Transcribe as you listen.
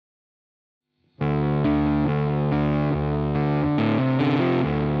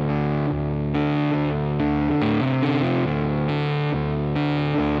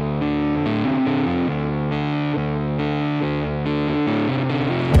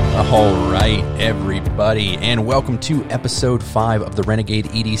All right, everybody, and welcome to episode 5 of the Renegade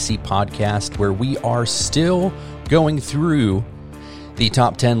EDC podcast, where we are still going through the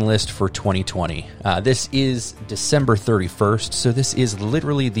top 10 list for 2020. This is December 31st, so this is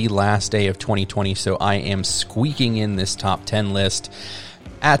literally the last day of 2020, so I am squeaking in this top 10 list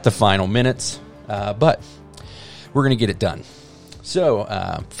at the final minutes, but we're going to get it done.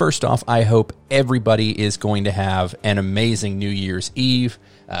 So, first off, I hope everybody is going to have an amazing New Year's Eve.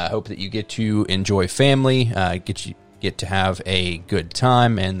 I hope that you get to enjoy family, get to have a good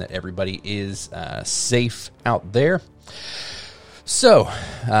time, and that everybody is safe out there. So,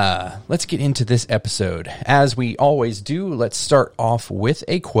 let's get into this episode. As we always do, let's start off with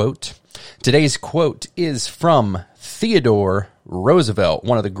a quote. Today's quote is from Theodore Roosevelt,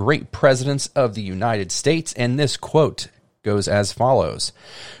 one of the great presidents of the United States, and this quote goes as follows: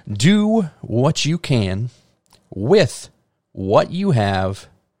 "Do what you can with what you have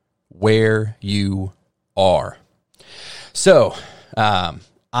where you are." So, I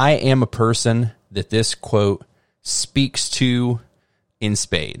am a person that this quote speaks to in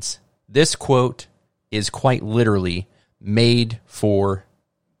spades. This quote is quite literally made for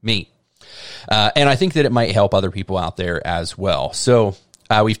me. And I think that it might help other people out there as well. So,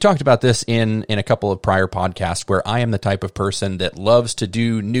 we've talked about this in a couple of prior podcasts, where I am the type of person that loves to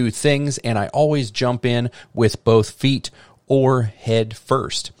do new things, and I always jump in with both feet or head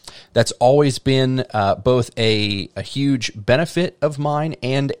first. That's always been both a huge benefit of mine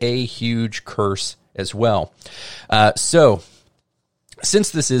and a huge curse as well. So since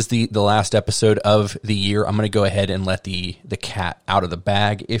this is the last episode of the year, I'm going to go ahead and let the cat out of the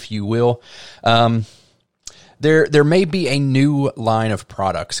bag, if you will. There may be a new line of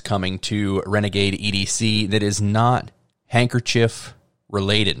products coming to Renegade EDC that is not handkerchief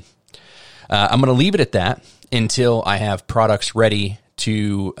related. I'm going to leave it at that until I have products ready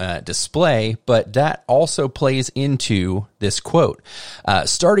to display, but that also plays into this quote.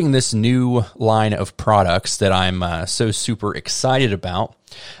 Starting this new line of products that I'm so super excited about,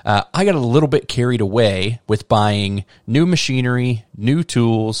 I got a little bit carried away with buying new machinery, new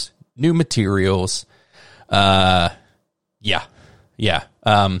tools, new materials. I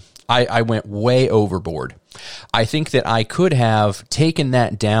went way overboard. I think that I could have taken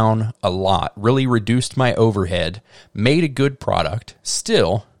that down a lot, really reduced my overhead, made a good product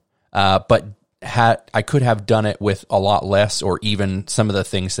still, but I could have done it with a lot less, or even some of the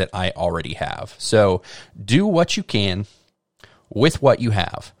things that I already have. So do what you can with what you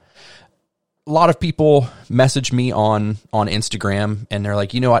have. A lot of people message me on Instagram, and they're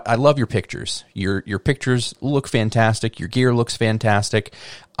like, you know what? I love your pictures. Your pictures look fantastic. Your gear looks fantastic.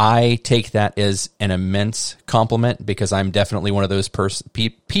 I take that as an immense compliment, because I'm definitely one of those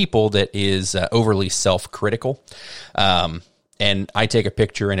people that is overly self-critical. And I take a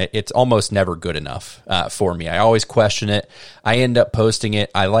picture, and it's almost never good enough for me. I always question it. I end up posting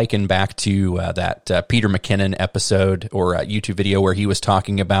it. I liken back to that Peter McKinnon episode or YouTube video where he was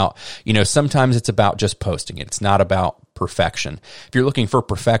talking about, sometimes it's about just posting it. It's not about perfection. If you're looking for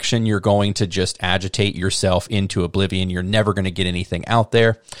perfection, you're going to just agitate yourself into oblivion. You're never going to get anything out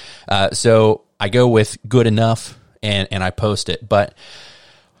there. So I go with good enough, and I post it. But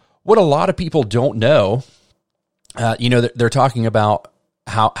what a lot of people don't know, they're talking about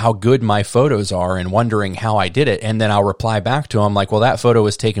how good my photos are and wondering how I did it. And then I'll reply back to them like, well, that photo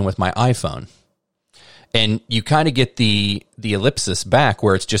was taken with my iPhone. And you kind of get the ellipsis back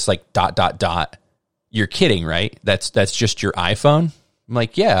where it's just like ... You're kidding, right? That's just your iPhone. I'm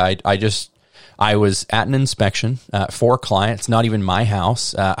like, yeah, I was at an inspection for a client. It's not even my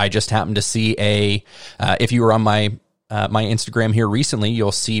house. I just happened to see if you were on my Instagram here recently,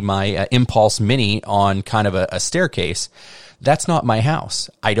 you'll see my Impulse Mini on kind of a staircase. That's not my house.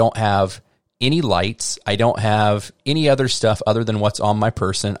 I don't have any lights. I don't have any other stuff other than what's on my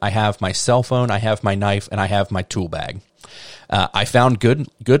person. I have my cell phone, I have my knife, and I have my tool bag. I found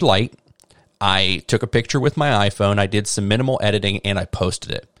good light. I took a picture with my iPhone. I did some minimal editing, and I posted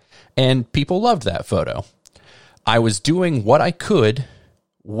it. And people loved that photo. I was doing what I could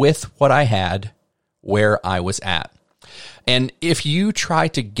with what I had where I was at. And if you try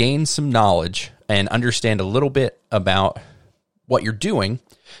to gain some knowledge and understand a little bit about what you're doing,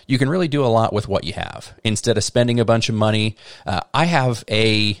 you can really do a lot with what you have. Instead of spending a bunch of money, I have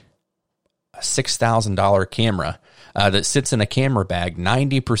a $6,000 camera that sits in a camera bag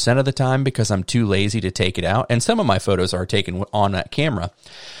 90% of the time because I'm too lazy to take it out. And some of my photos are taken on that camera.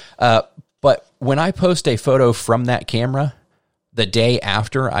 But when I post a photo from that camera, the day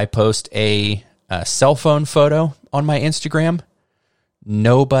after I post a cell phone photo on my Instagram,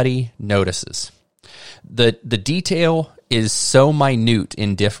 nobody notices. The detail is so minute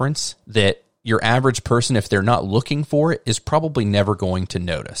in difference that your average person, if they're not looking for it, is probably never going to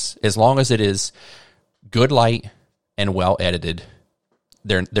notice. As long as it is good light and well edited,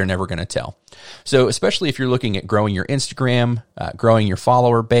 they're never going to tell. So especially if you're looking at growing your Instagram, growing your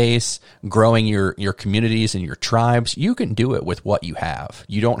follower base, growing your communities and your tribes, you can do it with what you have.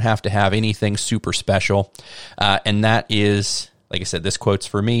 You don't have to have anything super special. And that is, like I said, this quote's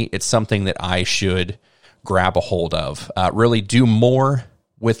for me. It's something that I should grab a hold of. Really do more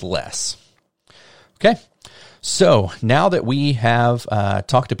with less. Okay, so now that we have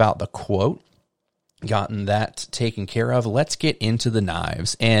talked about the quote, gotten that taken care of, let's get into the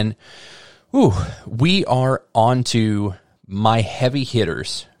knives. And we are on to my heavy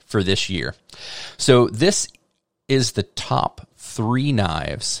hitters for this year. So this is the top 3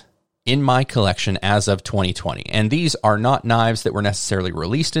 knives in my collection as of 2020. And these are not knives that were necessarily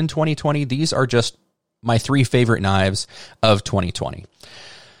released in 2020. These are just my 3 favorite knives of 2020.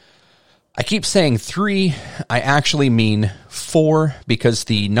 I keep saying 3, I actually mean 4, because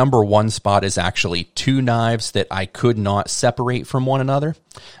the number 1 spot is actually 2 knives that I could not separate from one another.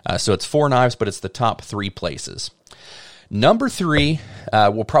 So it's 4 knives, but it's the top 3 places. Number 3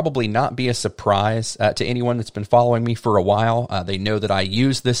 will probably not be a surprise to anyone that's been following me for a while. They know that I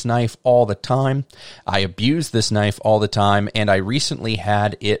use this knife all the time. I abuse this knife all the time, and I recently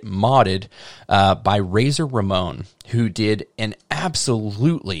had it modded by Razor Ramon, who did an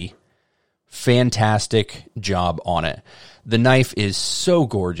absolutely fantastic job on it. The knife is so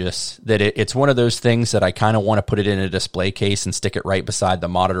gorgeous that it's one of those things that I kind of want to put it in a display case and stick it right beside the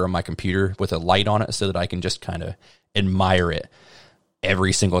monitor on my computer with a light on it so that I can just kind of admire it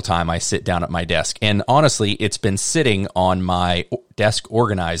every single time I sit down at my desk. And honestly, it's been sitting on my desk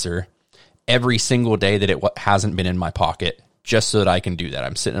organizer every single day that it hasn't been in my pocket, just so that I can do that.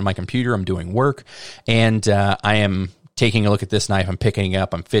 I'm sitting on my computer, I'm doing work, and I am taking a look at this knife, I'm picking it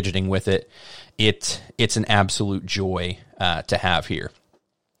up, I'm fidgeting with it. It's an absolute joy to have here.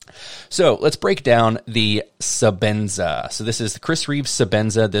 So let's break down the Sabenza. So this is the Chris Reeve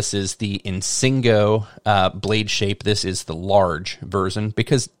Sabenza. This is the Insingo blade shape. This is the large version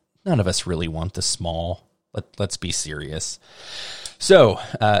because none of us really want the small. Let's be serious. So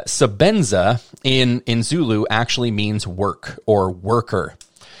Sabenza in Zulu actually means work or worker.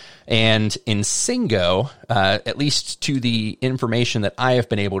 And Insingo, at least to the information that I have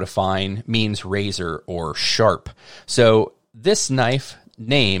been able to find, means razor or sharp. So this knife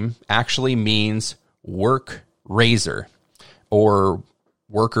name actually means work razor or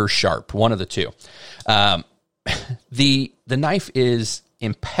worker sharp, one of the two. The knife is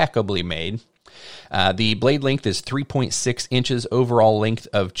impeccably made. The blade length is 3.6 inches, overall length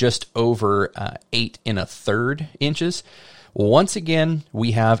of just over 8 1/3 inches. Once again,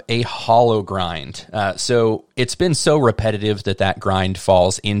 we have a hollow grind. So it's been so repetitive that grind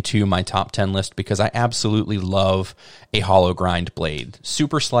falls into my top 10 list because I absolutely love a hollow grind blade.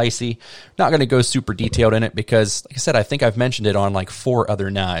 Super slicey. Not going to go super detailed in it because, like I said, I think I've mentioned it on like 4 other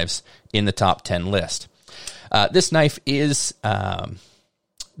knives in the top 10 list. This knife is...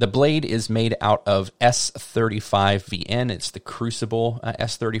 the blade is made out of S35VN. It's the Crucible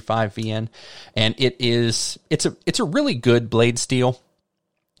S35VN, and it's a really good blade steel.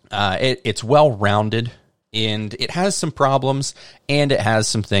 It's well rounded, and it has some problems, and it has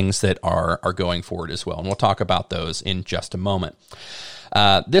some things that are going for it as well. And we'll talk about those in just a moment.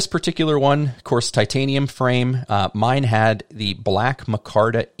 This particular one, of course, titanium frame. Mine had the black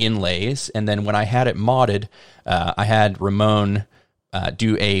micarta inlays, and then when I had it modded, I had Ramon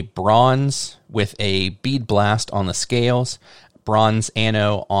do a bronze with a bead blast on the scales, bronze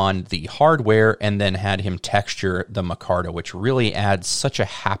anno on the hardware, and then had him texture the micarta, which really adds such a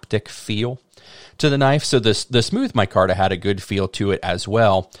haptic feel to the knife. So the smooth micarta had a good feel to it as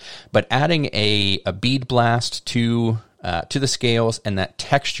well, but adding a bead blast to the scales and that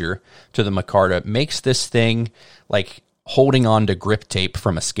texture to the micarta makes this thing like holding on to grip tape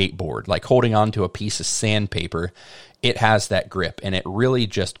from a skateboard, like holding on to a piece of sandpaper. It has that grip, and it really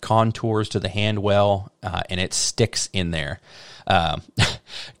just contours to the hand well, and it sticks in there.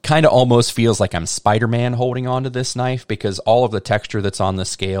 Kind of almost feels like I'm Spider-Man holding on to this knife because all of the texture that's on the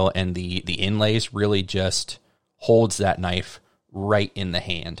scale and the inlays really just holds that knife right in the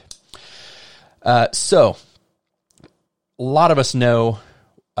hand. So a lot of us know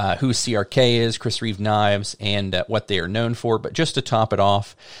who CRK is, Chris Reeve Knives, and what they are known for. But just to top it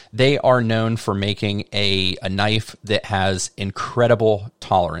off, they are known for making a knife that has incredible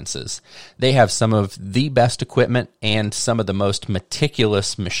tolerances. They have some of the best equipment and some of the most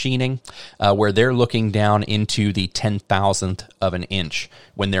meticulous machining, where they're looking down into the 10,000th of an inch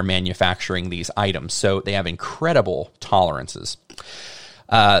when they're manufacturing these items. So they have incredible tolerances.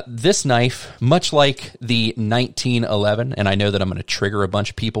 This knife, much like the 1911, and I know that I'm going to trigger a bunch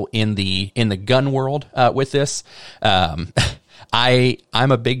of people in the gun world with this. I'm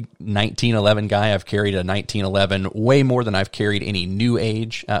a big 1911 guy. I've carried a 1911 way more than I've carried any new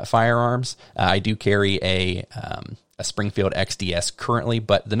age firearms. I do carry a Springfield XDS currently,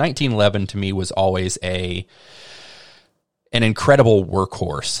 but the 1911 to me was always an incredible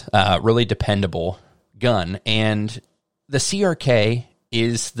workhorse, really dependable gun, and the CRK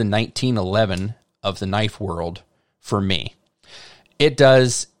is the 1911 of the knife world for me. It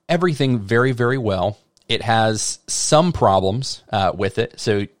does everything very, very well. It has some problems with it.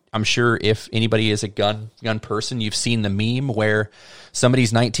 So I'm sure if anybody is a gun person, you've seen the meme where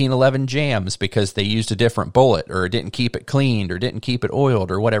somebody's 1911 jams because they used a different bullet or didn't keep it cleaned or didn't keep it oiled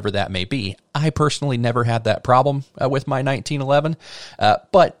or whatever that may be. I personally never had that problem with my 1911,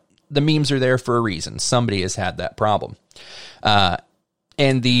 but the memes are there for a reason. Somebody has had that problem.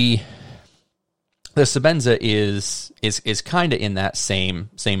 And the Sebenza is kind of in that same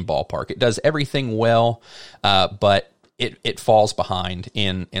ballpark. It does everything well, but it falls behind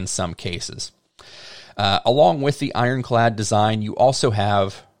in some cases. Along with the ironclad design, you also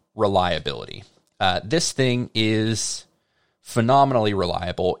have reliability. This thing is phenomenally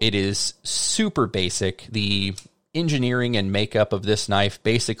reliable. It is super basic. The engineering and makeup of this knife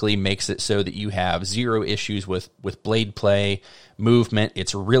basically makes it so that you have zero issues with blade play, movement.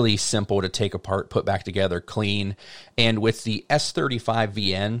 It's really simple to take apart, put back together, clean. And with the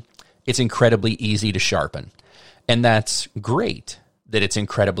S35VN, it's incredibly easy to sharpen. And that's great that it's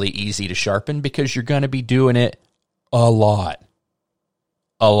incredibly easy to sharpen because you're going to be doing it a lot.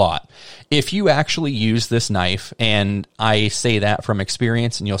 If you actually use this knife, and I say that from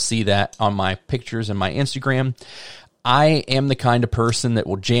experience, and you'll see that on my pictures and my Instagram, I am the kind of person that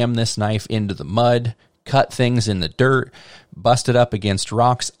will jam this knife into the mud, cut things in the dirt, bust it up against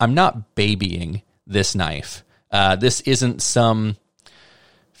rocks. I'm not babying this knife. This isn't some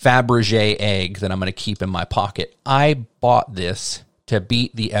Fabergé egg that I'm going to keep in my pocket. I bought this to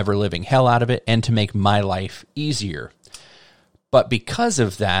beat the ever-living hell out of it and to make my life easier. But because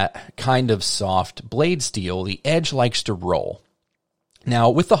of that kind of soft blade steel, the edge likes to roll. Now,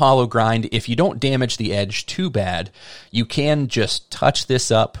 with the hollow grind, if you don't damage the edge too bad, you can just touch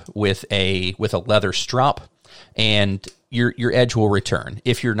this up with a leather strop, and your edge will return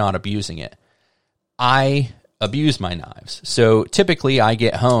if you're not abusing it. I abuse my knives. So typically I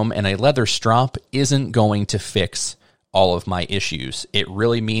get home and a leather strop isn't going to fix all of my issues. It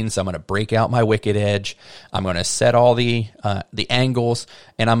really means I'm going to break out my wicked edge. I'm going to set all the angles,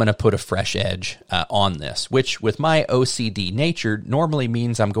 and I'm going to put a fresh edge on this, which with my OCD nature normally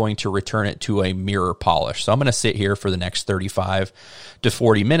means I'm going to return it to a mirror polish. So I'm going to sit here for the next 35 to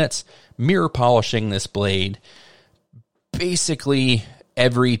 40 minutes, mirror polishing this blade basically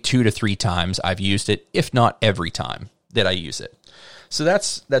every 2 to 3 times I've used it, if not every time that I use it. So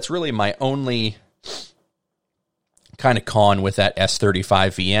that's really my only kind of con with that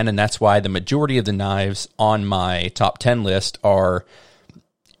S35VN, and that's why the majority of the knives on my top 10 list are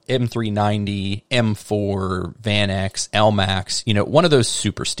M390, M4, Van X, LMAX, one of those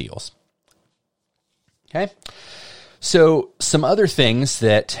super steels. Okay. So some other things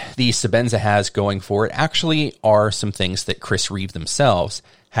that the Sebenza has going for it actually are some things that Chris Reeve themselves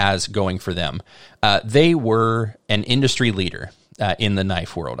has going for them. They were an industry leader in the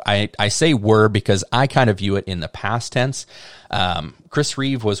knife world. I say were because I kind of view it in the past tense. Chris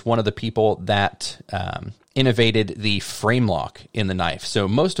Reeve was one of the people that innovated the frame lock in the knife. So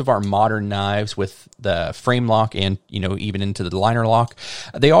most of our modern knives with the frame lock and, even into the liner lock,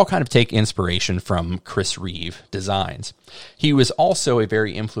 they all kind of take inspiration from Chris Reeve designs. He was also a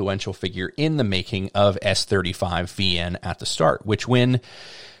very influential figure in the making of S35VN at the start, which when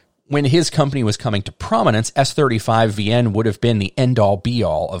his company was coming to prominence, S35VN would have been the end-all,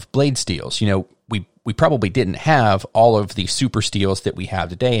 be-all of blade steels. We probably didn't have all of the super steels that we have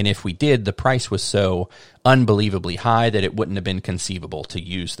today, and if we did, the price was so unbelievably high that it wouldn't have been conceivable to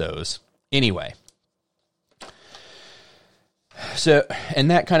use those anyway. So,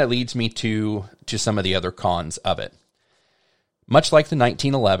 and that kind of leads me to some of the other cons of it. Much like the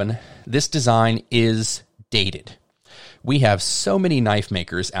 1911, this design is dated. We have so many knife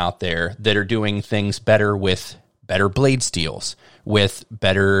makers out there that are doing things better with better blade steels, with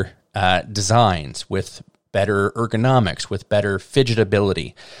better designs, with better ergonomics, with better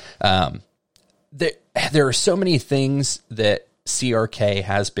fidgetability. There are so many things that CRK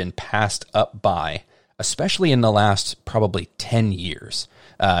has been passed up by, especially in the last probably 10 years.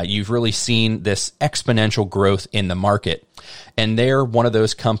 You've really seen this exponential growth in the market, and they're one of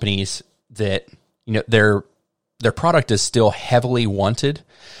those companies that, you know, their product is still heavily wanted,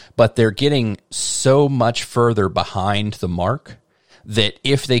 but they're getting so much further behind the mark that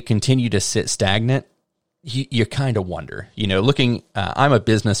if they continue to sit stagnant, you kind of wonder, you know, I'm a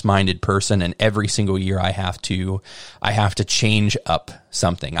business-minded person, and every single year I have to change up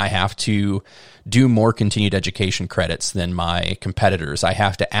something. I have to do more continued education credits than my competitors. I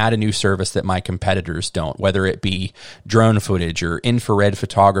have to add a new service that my competitors don't, whether it be drone footage or infrared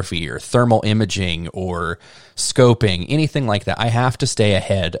photography or thermal imaging or scoping, anything like that. I have to stay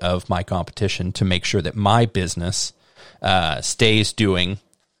ahead of my competition to make sure that my business stays doing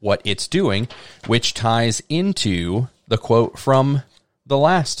what it's doing, which ties into the quote from the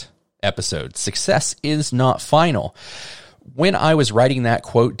last episode: success is not final. When I was writing that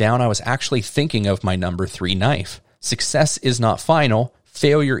quote down, I was actually thinking of my number 3 knife. Success is not final.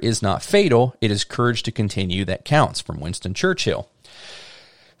 Failure is not fatal. It is courage to continue that counts, from Winston Churchill.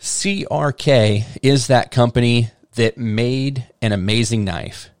 CRK is that company that made an amazing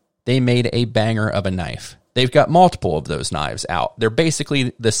knife. They made a banger of a knife. They've got multiple of those knives out. They're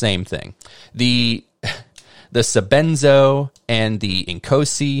basically the same thing. The Sebenzo and the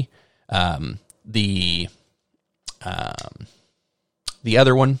Inkosi, the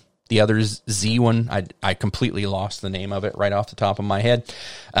other one, the other Z one, I completely lost the name of it right off the top of my head.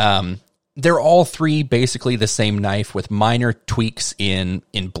 They're all three basically the same knife with minor tweaks in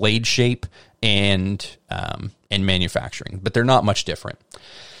blade shape and manufacturing, but they're not much different.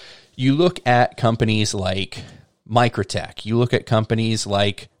 You look at companies like Microtech, you look at companies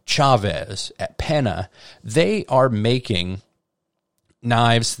like Chavez, at Penna, they are making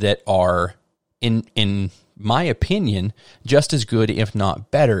knives that are, in my opinion, just as good, if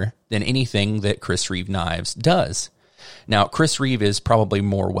not better, than anything that Chris Reeve Knives does. Now, Chris Reeve is probably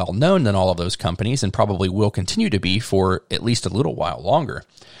more well-known than all of those companies and probably will continue to be for at least a little while longer.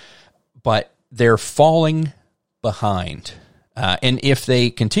 But they're falling behind. And if they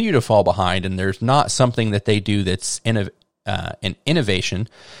continue to fall behind and there's not something that they do that's an innovation,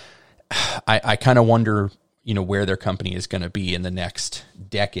 I kind of wonder, you know, where their company is going to be in the next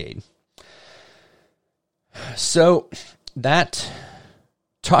decade. So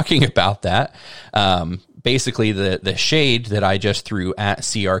talking about that, basically the shade that I just threw at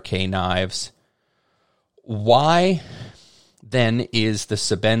CRK Knives, why then is the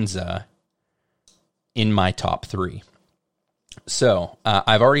Sebenza in my top 3? So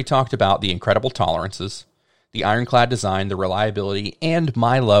I've already talked about the incredible tolerances, the ironclad design, the reliability, and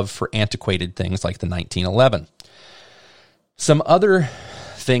my love for antiquated things like the 1911. Some other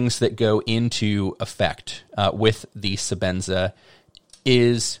things that go into effect with the Sebenza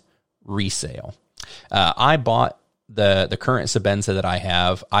is resale. I bought the current Sebenza that I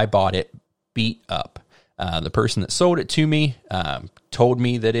have. I bought it beat up. The person that sold it to me told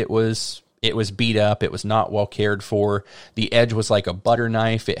me that it was beat up. It was not well cared for. The edge was like a butter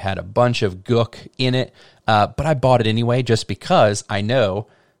knife. It had a bunch of gook in it. But I bought it anyway just because I know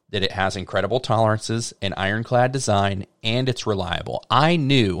that it has incredible tolerances, an ironclad design, and it's reliable. I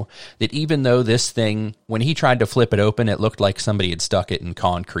knew that even though this thing, when he tried to flip it open, it looked like somebody had stuck it in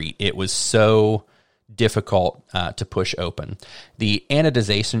concrete. It was so difficult to push open. The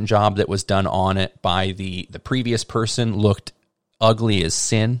anodization job that was done on it by the previous person looked ugly as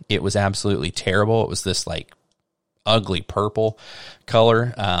sin. It was absolutely terrible. It was this like ugly purple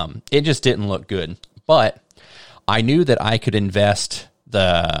color. It just didn't look good. But I knew that I could invest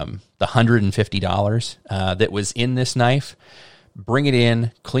the $150 that was in this knife, bring it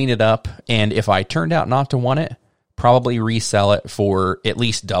in, clean it up, and if I turned out not to want it, probably resell it for at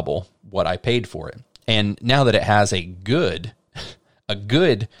least double what I paid for it. And now that it has a good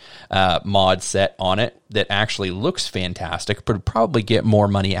mod set on it that actually looks fantastic, would probably get more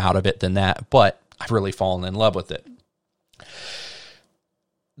money out of it than that, but I've really fallen in love with it.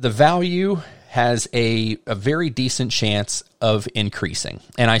 The value has a very decent chance of increasing,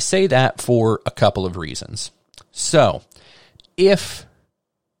 and I say that for a couple of reasons. So, if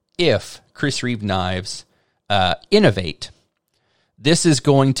Chris Reeve Knives innovate, this is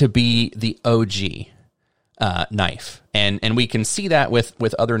going to be the OG knife. And we can see that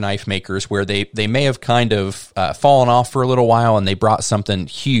with other knife makers where they may have kind of fallen off for a little while and they brought something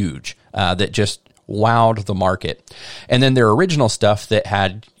huge that just wowed the market. And then their original stuff that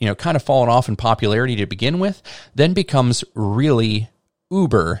had, kind of fallen off in popularity to begin with, then becomes really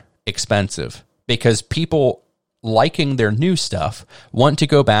uber expensive because people liking their new stuff want to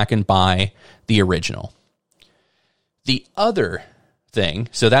go back and buy the original. The other thing,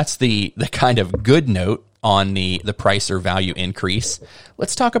 so that's the kind of good note on the price or value increase.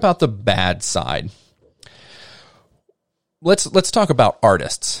 Let's talk about the bad side. Let's talk about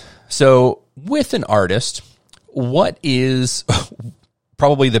artists. So with an artist, what is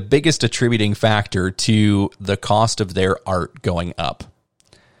probably the biggest attributing factor to the cost of their art going up?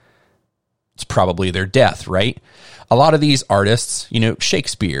 It's probably their death, right? A lot of these artists,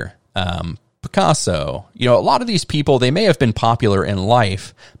 Shakespeare, Picasso, a lot of these people, they may have been popular in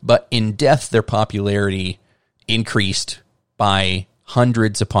life, but in death, their popularity increased by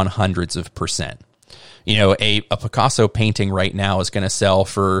hundreds upon hundreds of %. A Picasso painting right now is going to sell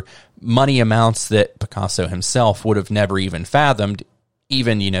for money amounts that Picasso himself would have never even fathomed,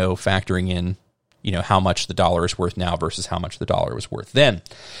 even, factoring in, how much the dollar is worth now versus how much the dollar was worth then.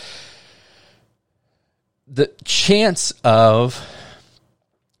 The chance of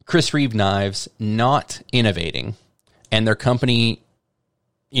Chris Reeve Knives not innovating and their company,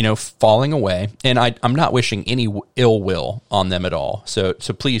 falling away, and I'm not wishing any ill will on them at all, so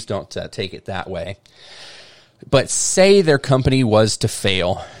please don't take it that way. But say their company was to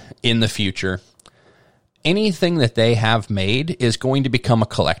fail in the future, anything that they have made is going to become a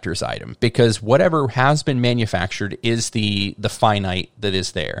collector's item because whatever has been manufactured is the finite that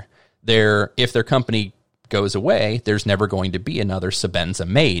is there. If their company goes away, there's never going to be another Sebenza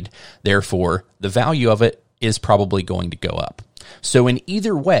made. Therefore, the value of it is probably going to go up. So in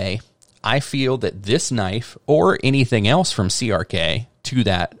either way, I feel that this knife or anything else from CRK to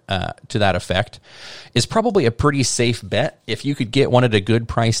that effect is probably a pretty safe bet. If you could get one at a good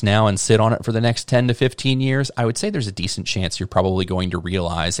price now and sit on it for the next 10 to 15 years, I would say there's a decent chance you're probably going to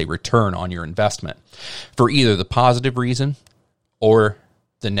realize a return on your investment for either the positive reason or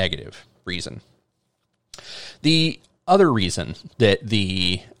the negative reason. The other reason that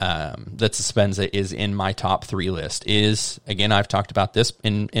that Sebenza is in my top 3 list is, again, I've talked about this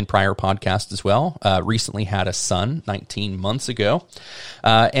in prior podcasts as well. Recently had a son 19 months ago,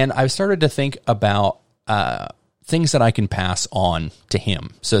 and I've started to think about things that I can pass on to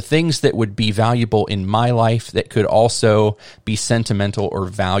him. So things that would be valuable in my life that could also be sentimental or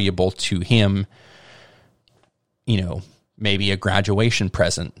valuable to him. Maybe a graduation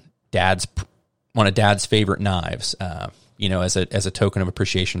present, one of Dad's favorite knives, as a token of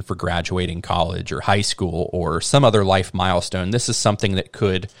appreciation for graduating college or high school or some other life milestone. This is something that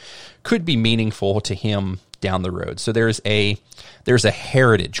could be meaningful to him down the road. So there's a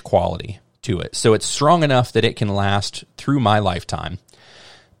heritage quality to it. So it's strong enough that it can last through my lifetime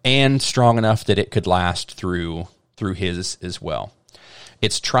and strong enough that it could last through his as well.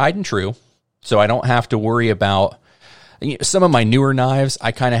 It's tried and true, so I don't have to worry about some of my newer knives.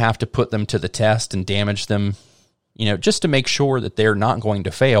 I kind of have to put them to the test and damage them, just to make sure that they're not going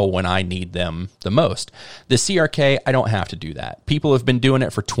to fail when I need them the most. The CRK, I don't have to do that. People have been doing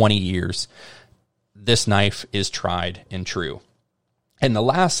it for 20 years. This knife is tried and true. And the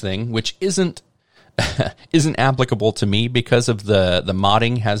last thing, which isn't applicable to me because of the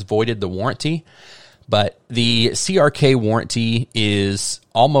modding has voided the warranty, but the CRK warranty is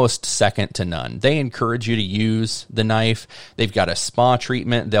almost second to none. They encourage you to use the knife. They've got a spa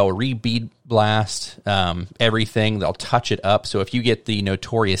treatment. They'll re-bead blast everything. They'll touch it up. So if you get the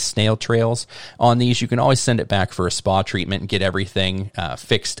notorious snail trails on these, you can always send it back for a spa treatment and get everything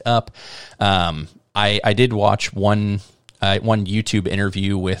fixed up. I did watch one YouTube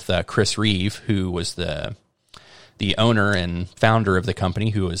interview with Chris Reeve, who was the owner and founder of the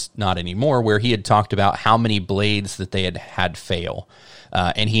company, who is not anymore, where he had talked about how many blades that they had fail.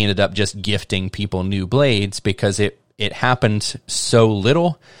 And he ended up just gifting people new blades because it happened so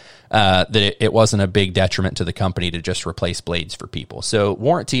little that it wasn't a big detriment to the company to just replace blades for people. So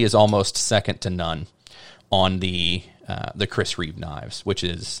warranty is almost second to none on the Chris Reeve knives, which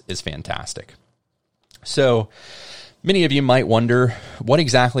is fantastic. So many of you might wonder what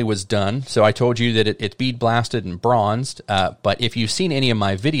exactly was done. So I told you that it's bead blasted and bronzed, but if you've seen any of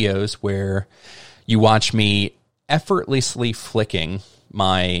my videos where you watch me effortlessly flicking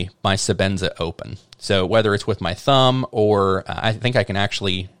my Sebenza open, so whether it's with my thumb or I think I can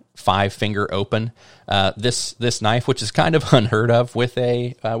actually 5-finger open this knife, which is kind of unheard of with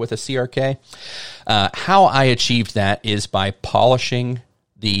a CRK. How I achieved that is by polishing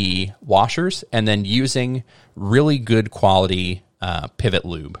the washers and then using really good quality pivot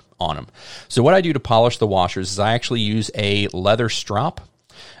lube on them. So what I do to polish the washers is I actually use a leather strop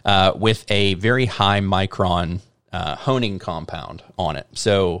with a very high micron honing compound on it.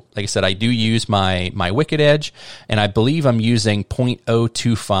 So, like I said, I do use my Wicked Edge, and I believe I'm using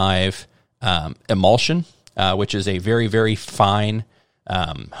 0.025 emulsion, which is a very, very fine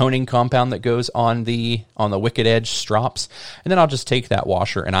honing compound that goes on the Wicked Edge strops. And then I'll just take that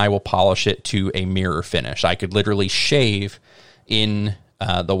washer and I will polish it to a mirror finish. I could literally shave in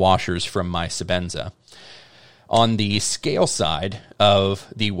the washers from my Sebenza. On the scale side of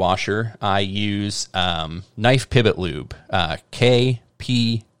the washer, I use knife pivot lube,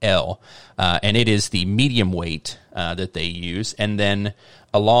 KPL, and it is the medium weight that they use. And then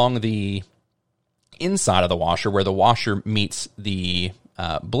along the inside of the washer, where the washer meets the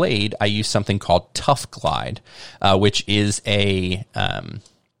blade, I use something called Tough Glide, which is a kind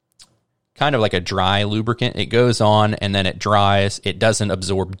of like a dry lubricant. It goes on and then it dries. It doesn't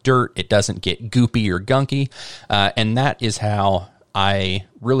absorb dirt. It doesn't get goopy or gunky. And that is how I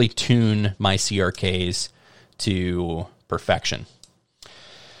really tune my CRKs to perfection.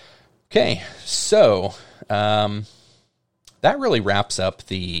 Okay, so that really wraps up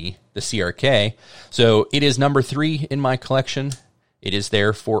the CRK. So it is number 3 in my collection. It is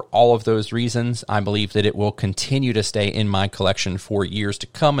there for all of those reasons. I believe that it will continue to stay in my collection for years to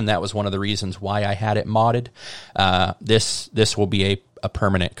come, and that was one of the reasons why I had it modded. This will be a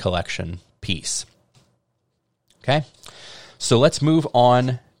permanent collection piece. Okay, so let's move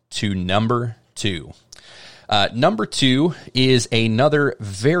on to number 2. Number 2 is another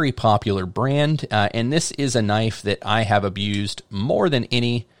very popular brand, and this is a knife that I have abused more than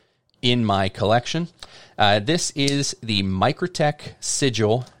any in my collection. This is the Microtech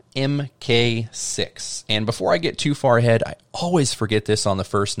Sigil MK6. And before I get too far ahead, I always forget this on the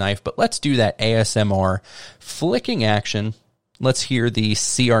first knife, but let's do that ASMR flicking action. Let's hear the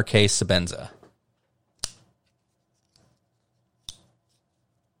CRK Sebenza.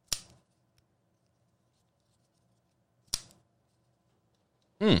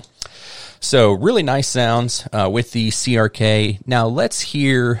 So really nice sounds with the CRK. Now let's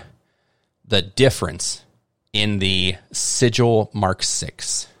hear the difference in the Sigil Mark VI.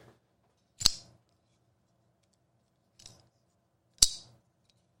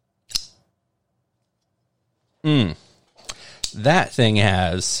 That thing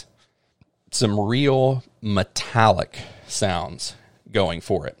has some real metallic sounds going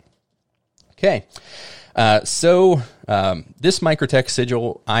for it. Okay, so this Microtech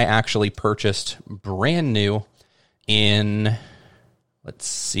Sigil I actually purchased brand new in, let's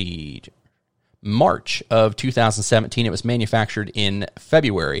see, March of 2017. It was manufactured in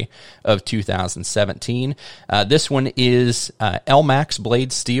February of 2017. This one is LMAX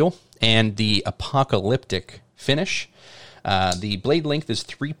blade steel and the apocalyptic finish. The blade length is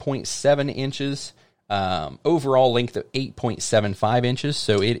 3.7 inches, overall length of 8.75 inches,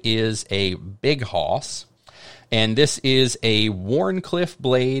 so it is a big hoss. And this is a Wharncliffe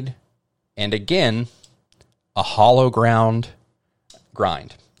blade, and again, a hollow grind.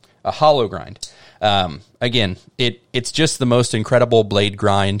 A hollow grind. Again, it's just the most incredible blade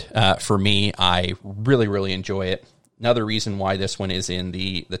grind for me. I really, really enjoy it. Another reason why this one is in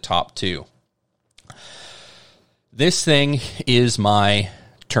the top 2. This thing is my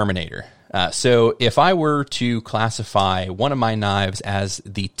Terminator. So if I were to classify one of my knives as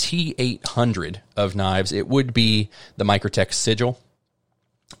the T800 of knives, it would be the Microtech Sigil.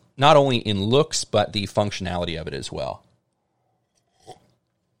 Not only in looks, but the functionality of it as well.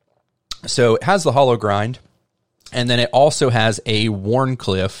 So it has the hollow grind, and then it also has a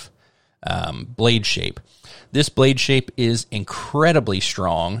Wharncliffe blade shape. This blade shape is incredibly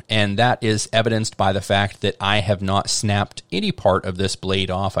strong, and that is evidenced by the fact that I have not snapped any part of this blade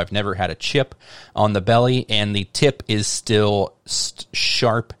off. I've never had a chip on the belly, and the tip is still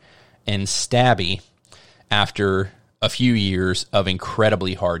sharp and stabby after a few years of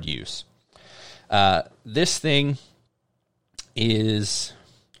incredibly hard use. This thing is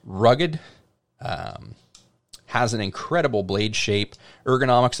rugged, has an incredible blade shape.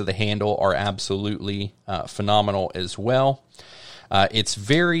 Ergonomics of the handle are absolutely phenomenal as well. It's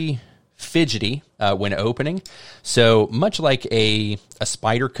very fidgety when opening. So much like a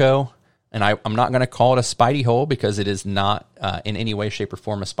Spyderco, and I'm not going to call it a Spidey hole because it is not in any way, shape, or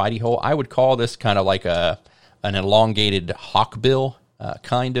form a Spidey hole. I would call this kind of like an elongated hawkbill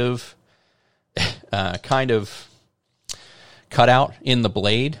kind of cutout in the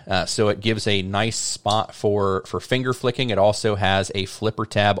blade, so it gives a nice spot for finger flicking. It also has a flipper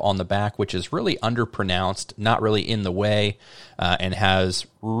tab on the back, which is really underpronounced, not really in the way, and has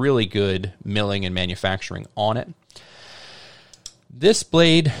really good milling and manufacturing on it. This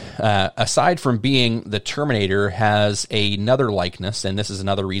blade, aside from being the Terminator, has another likeness, and this is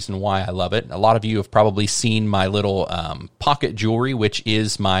another reason why I love it. A lot of you have probably seen my little pocket jewelry, which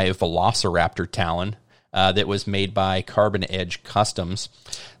is my Velociraptor talon that was made by Carbon Edge Customs.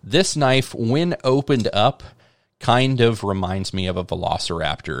 This knife, when opened up, kind of reminds me of a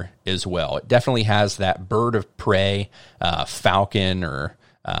Velociraptor as well. It definitely has that bird of prey, falcon or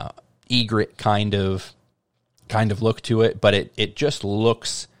egret kind of look to it, but it just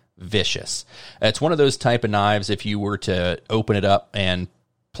looks vicious. It's one of those type of knives, if you were to open it up and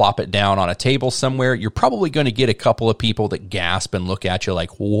plop it down on a table somewhere, you're probably going to get a couple of people that gasp and look at you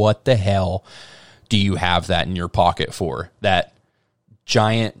like, what the hell do you have that in your pocket for? That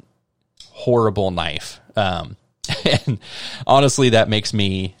giant, horrible knife. And honestly, that makes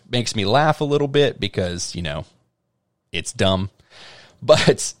me laugh a little bit because, it's dumb.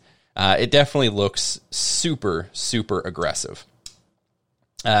 But it definitely looks super, super aggressive.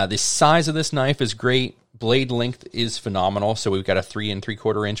 The size of this knife is great. Blade length is phenomenal. So we've got a 3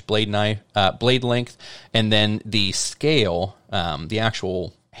 3/4 inch blade length. And then the scale, the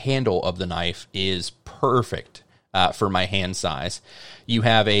actual handle of the knife is perfect for my hand size. You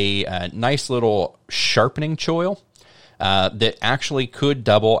have a nice little sharpening choil that actually could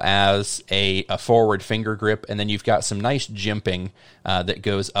double as a forward finger grip, and then you've got some nice jimping that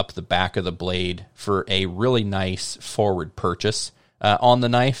goes up the back of the blade for a really nice forward purchase on the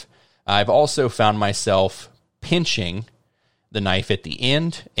knife. I've also found myself pinching the knife at the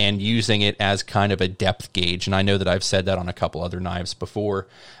end and using it as kind of a depth gauge, and I know that I've said that on a couple other knives before,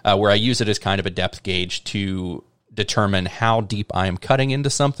 where I use it as kind of a depth gauge to determine how deep I am cutting into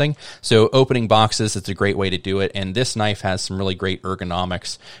something. So opening boxes, it's a great way to do it. And this knife has some really great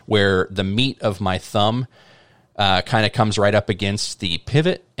ergonomics where the meat of my thumb kind of comes right up against the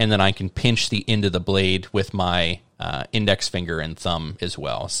pivot, and then I can pinch the end of the blade with my index finger and thumb as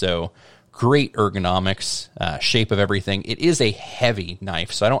well. So great ergonomics, shape of everything. It is a heavy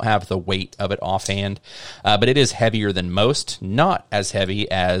knife, so I don't have the weight of it offhand, but it is heavier than most. Not as heavy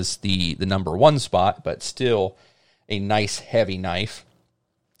as the number one spot, but still a nice heavy knife.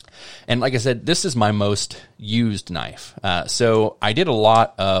 And like I said, this is my most used knife. So I did a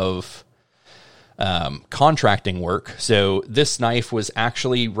lot of contracting work. So this knife was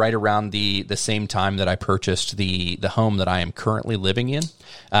actually right around the same time that I purchased the home that I am currently living in.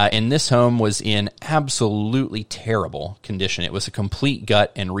 And this home was in absolutely terrible condition. It was a complete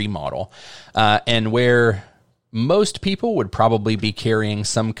gut and remodel. And where most people would probably be carrying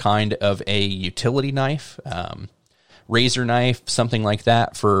some kind of a utility knife, razor knife, something like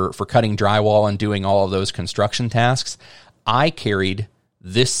that for cutting drywall and doing all of those construction tasks, I carried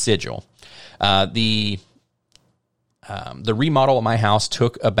this sigil. The remodel of my house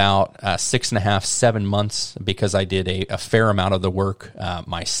took about 6.5, 7 months because I did a fair amount of the work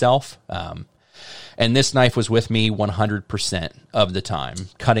myself. And this knife was with me 100% of the time,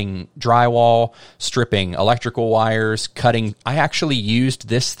 cutting drywall, stripping electrical wires, I actually used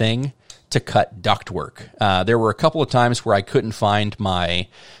this thing to cut ductwork. There were a couple of times where I couldn't find my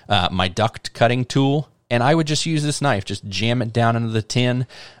duct cutting tool, and I would just use this knife, just jam it down into the tin,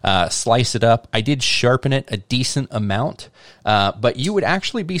 slice it up. I did sharpen it a decent amount, but you would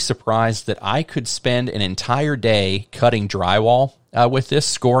actually be surprised that I could spend an entire day cutting drywall with this,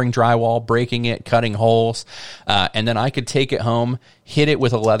 scoring drywall, breaking it, cutting holes, and then I could take it home, hit it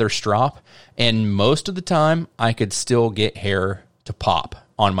with a leather strop, and most of the time I could still get hair to pop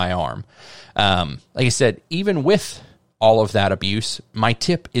on my arm. Like I said, even with all of that abuse, my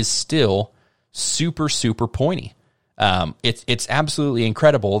tip is still super, super pointy. It's absolutely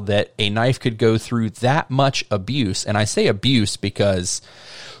incredible that a knife could go through that much abuse. And I say abuse because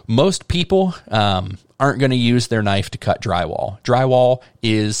most people aren't going to use their knife to cut drywall. Drywall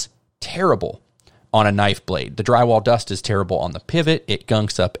is terrible on a knife blade. The drywall dust is terrible on the pivot. It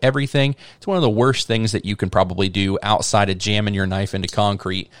gunks up everything. It's one of the worst things that you can probably do outside of jamming your knife into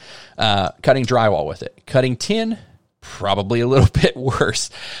concrete. Cutting drywall with it. Cutting tin, probably a little bit worse.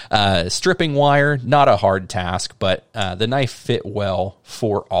 Stripping wire, not a hard task, but the knife fit well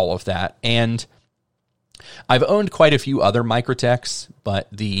for all of that. And I've owned quite a few other Microtechs, but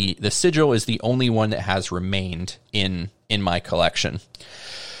the sigil is the only one that has remained in my collection.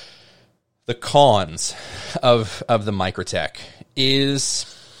 The cons of the Microtech is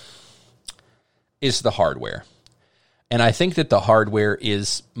the hardware. And I think that the hardware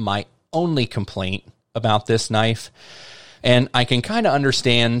is my only complaint about this knife. And I can kind of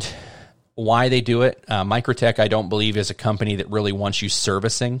understand why they do it. Microtech, I don't believe, is a company that really wants you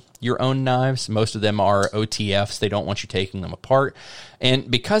servicing your own knives. Most of them are OTFs. They don't want you taking them apart. And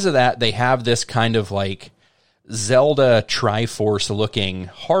because of that, they have this kind of like Zelda Triforce looking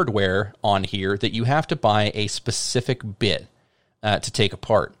hardware on here that you have to buy a specific bit to take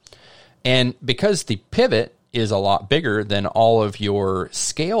apart. And because the pivot is a lot bigger than all of your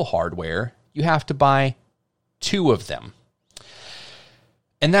scale hardware, you have to buy 2 of them.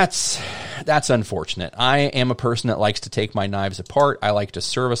 And that's unfortunate. I am a person that likes to take my knives apart. I like to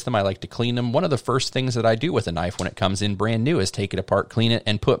service them. I like to clean them. One of the first things that I do with a knife when it comes in brand new is take it apart, clean it,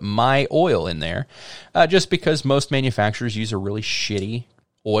 and put my oil in there. Just because most manufacturers use a really shitty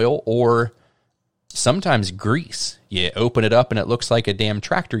oil or sometimes grease. You open it up and it looks like a damn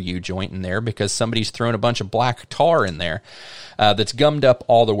tractor U-joint in there because somebody's thrown a bunch of black tar in there that's gummed up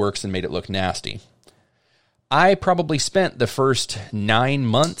all the works and made it look nasty. I probably spent the first 9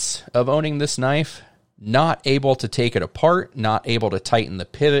 months of owning this knife not able to take it apart, not able to tighten the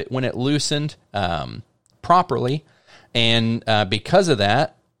pivot when it loosened properly. And because of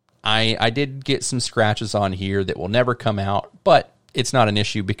that, I did get some scratches on here that will never come out, but it's not an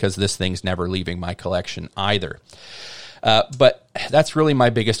issue because this thing's never leaving my collection either. But that's really my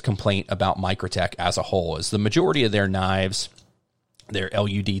biggest complaint about Microtech as a whole, is the majority of their knives, their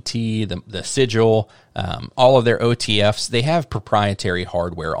LUDT, the sigil, all of their OTFs, they have proprietary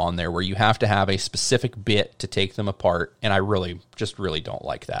hardware on there where you have to have a specific bit to take them apart, and I really don't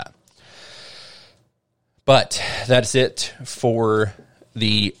like that. But that's it for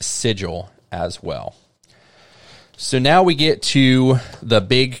the sigil as well. So now we get to the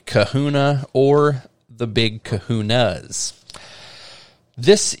big kahuna or the big kahunas.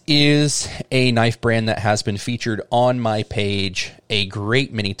 This is a knife brand that has been featured on my page a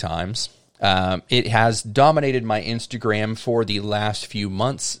great many times. It has dominated my Instagram for the last few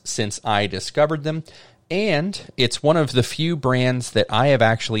months since I discovered them, and it's one of the few brands that I have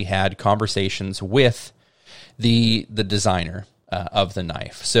actually had conversations with the designer of the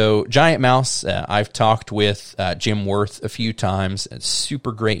knife. So Giant Mouse, I've talked with Jim Worth a few times, a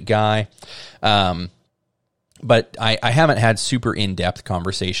super great guy. But I haven't had super in-depth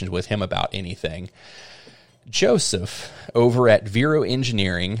conversations with him about anything. Joseph over at Vero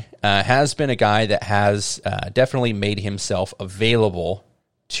Engineering has been a guy that has definitely made himself available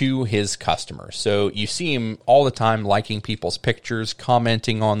to his customers. So you see him all the time liking people's pictures,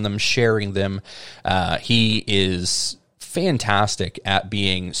 commenting on them, sharing them. He is fantastic at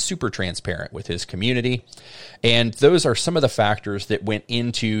being super transparent with his community. And those are some of the factors that went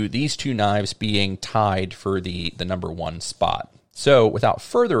into these 2 knives being tied for the number 1 spot. So without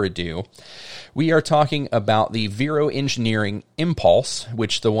further ado, we are talking about the Vero Engineering Impulse,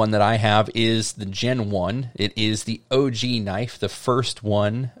 which the one that I have is the Gen 1. It is the OG knife, the first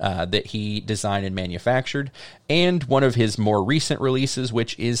one that he designed and manufactured, and one of his more recent releases,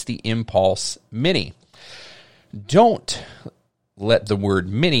 which is the Impulse Mini. Don't let the word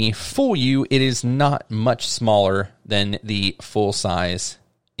mini fool you. It is not much smaller than the full-size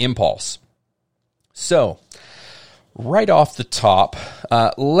Impulse. So, right off the top,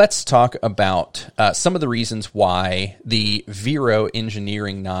 let's talk about some of the reasons why the Vero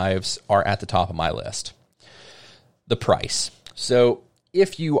Engineering knives are at the top of my list. The price. So,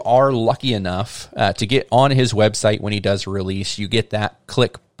 if you are lucky enough to get on his website when he does a release, you get that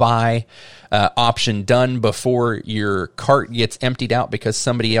click buy option done before your cart gets emptied out because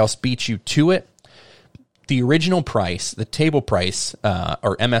somebody else beat you to it. The original price, the table price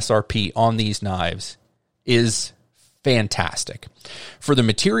or MSRP on these knives is fantastic. For the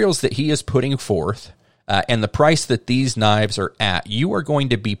materials that he is putting forth and the price that these knives are at, you are going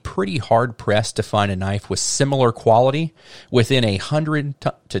to be pretty hard-pressed to find a knife with similar quality within $100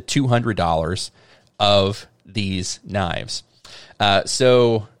 to $200 of these knives.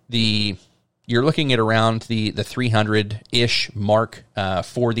 So you're looking at around the 300-ish mark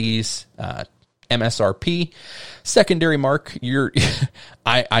for these MSRP. Secondary mark,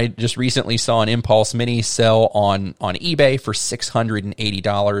 I just recently saw an Impulse Mini sell on eBay for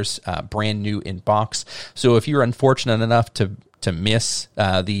 $680, brand new in box. So if you're unfortunate enough to miss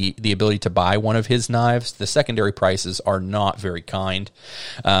the ability to buy one of his knives, the secondary prices are not very kind.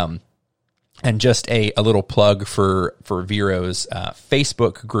 And just a little plug for Vero's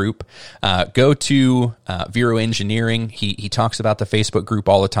Facebook group. Go to Vero Engineering. He talks about the Facebook group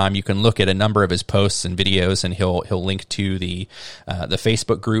all the time. You can look at a number of his posts and videos, and he'll link to the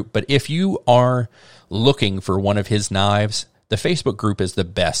Facebook group. But if you are looking for one of his knives, the Facebook group is the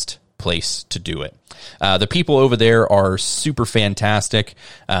best place to do it. The people over there are super fantastic.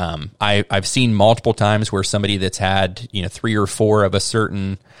 I've seen multiple times where somebody that's had 3 or 4 of a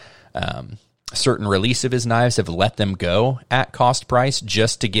certain release of his knives have let them go at cost price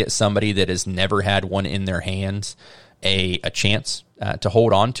just to get somebody that has never had one in their hands a chance to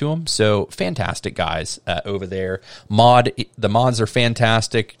hold on to them. So fantastic guys over there. The mods are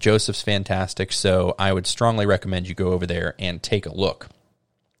fantastic. Joseph's fantastic. So I would strongly recommend you go over there and take a look.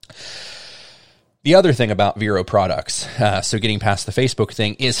 The other thing about Vero products, so getting past the Facebook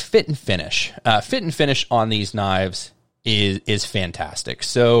thing, is fit and finish. Fit and finish on these knives is fantastic.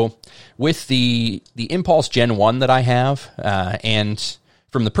 So with the Impulse Gen 1 that I have, and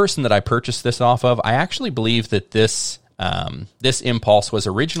from the person that I purchased this off of, I actually believe that this Impulse was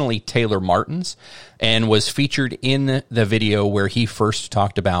originally Taylor Martin's and was featured in the video where he first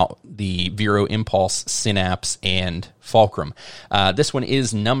talked about the Vero Impulse Synapse and Fulcrum. This one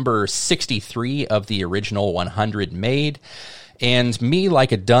is number 63 of the original 100 made, and me,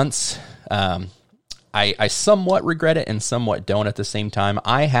 like a dunce, I somewhat regret it and somewhat don't at the same time.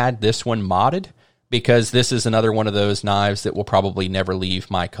 I had this one modded because this is another one of those knives that will probably never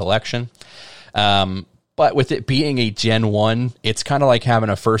leave my collection. But with it being a Gen 1, it's kind of like having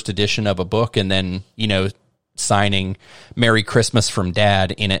a first edition of a book and then, signing Merry Christmas from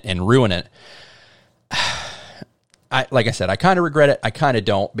Dad in it and ruin it. Like I said, I kind of regret it. I kind of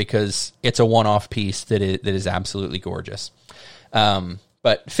don't, because it's a one-off piece that is absolutely gorgeous.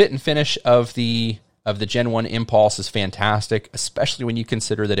 But fit and finish of the Gen 1 Impulse is fantastic, especially when you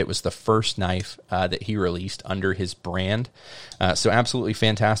consider that it was the first knife that he released under his brand. So absolutely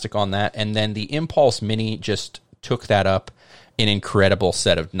fantastic on that. And then the Impulse Mini just took that up an incredible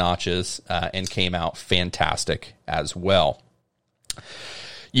set of notches and came out fantastic as well.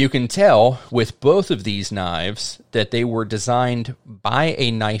 You can tell with both of these knives that they were designed by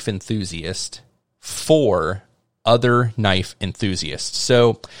a knife enthusiast for other knife enthusiasts.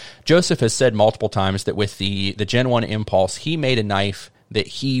 So Joseph has said multiple times that with the Gen 1 Impulse, he made a knife that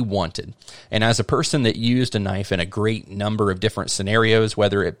he wanted. And as a person that used a knife in a great number of different scenarios,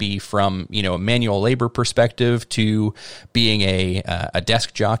 whether it be from, a manual labor perspective to being a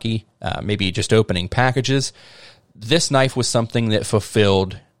desk jockey, maybe just opening packages, this knife was something that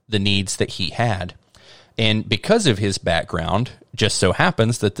fulfilled the needs that he had. And because of his background, just so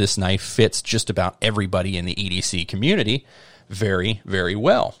happens that this knife fits just about everybody in the EDC community very, very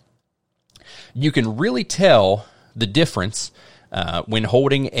well. You can really tell the difference when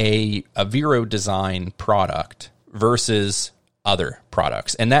holding a Vero design product versus other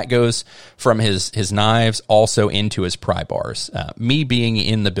products. And that goes from his knives also into his pry bars. Me being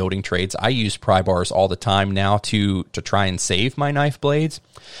in the building trades, I use pry bars all the time now to try and save my knife blades.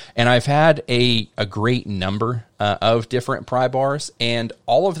 And I've had a great number of different pry bars, and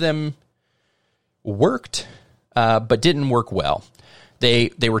all of them worked, but didn't work well. They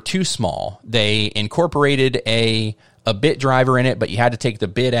were too small. They incorporated a bit driver in it, but you had to take the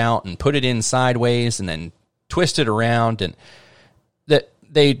bit out and put it in sideways and then twist it around, and that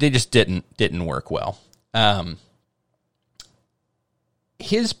they just didn't work well.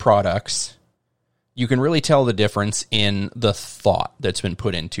 His products, you can really tell the difference in the thought that's been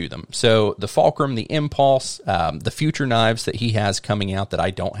put into them. So the Fulcrum, the Impulse, the future knives that he has coming out that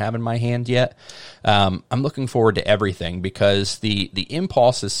I don't have in my hand yet, I'm looking forward to everything, because the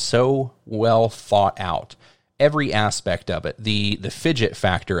Impulse is so well thought out. Every aspect of it, the fidget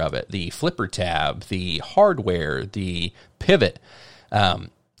factor of it, the flipper tab, the hardware, the pivot,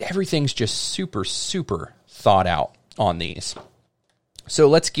 everything's just super, super thought out on these. So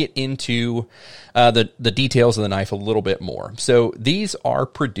let's get into the details of the knife a little bit more. So these are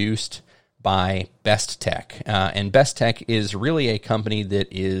produced by Best Tech, and Best Tech is really a company that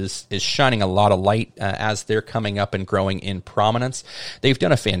is shining a lot of light as they're coming up and growing in prominence. They've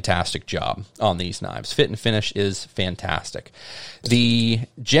done a fantastic job on these knives. Fit and finish is fantastic. The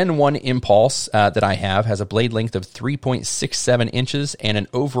Gen 1 Impulse that I have has a blade length of 3.67 inches and an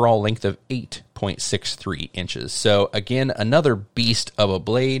overall length of 8.63 inches. So again, another beast of a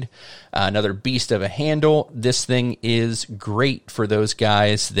blade, another beast of a handle. This thing is great for those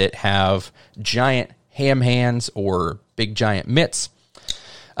guys that have giant ham hands or big giant mitts.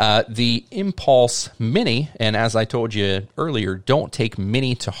 The Impulse Mini, and as I told you earlier, don't take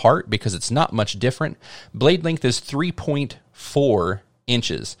Mini to heart because it's not much different. Blade length is 3.4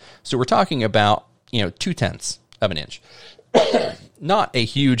 inches. So we're talking about, 0.2 of an inch. Not a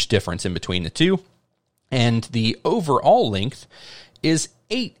huge difference in between the two. And the overall length is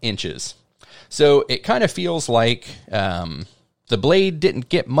 8 inches. So it kind of feels like the blade didn't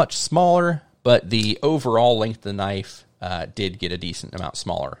get much smaller, but the overall length of the knife did get a decent amount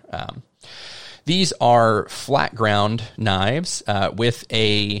smaller. These are flat ground knives with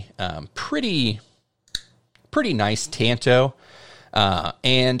a pretty nice tanto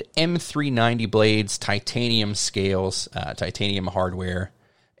and M390 blades, titanium scales, titanium hardware,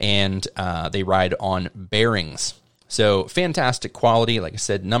 and they ride on bearings. So fantastic quality. Like I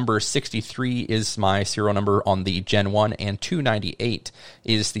said, number 63 is my serial number on the Gen 1, and 298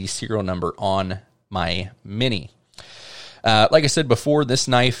 is the serial number on my Mini. Like I said before, this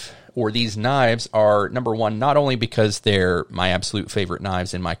knife or these knives are, number one, not only because they're my absolute favorite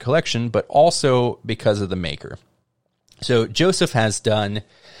knives in my collection, but also because of the maker. So Joseph has done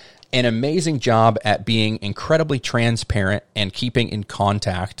an amazing job at being incredibly transparent and keeping in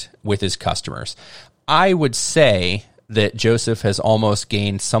contact with his customers. I would say that Joseph has almost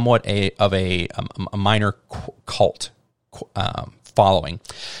gained somewhat of a minor cult following.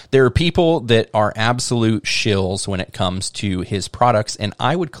 There are people that are absolute shills when it comes to his products, and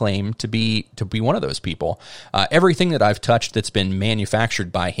I would claim to be one of those people. Everything that I've touched that's been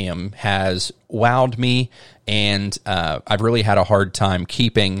manufactured by him has wowed me, and I've really had a hard time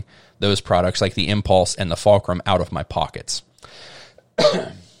keeping those products like the Impulse and the Fulcrum out of my pockets.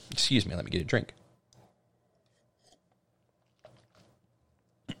 Excuse me, let me get a drink.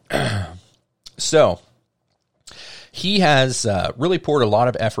 So he has really poured a lot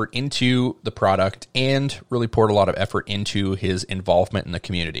of effort into the product and really poured a lot of effort into his involvement in the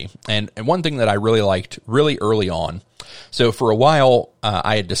community. And one thing that I really liked really early on, so for a while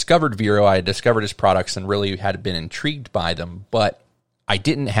I had discovered Vero, I had discovered his products and really had been intrigued by them, but I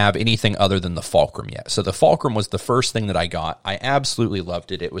didn't have anything other than the Fulcrum yet. So the Fulcrum was the first thing that I got. I absolutely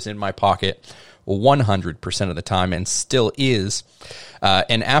loved it. It was in my pocket 100% of the time and still is.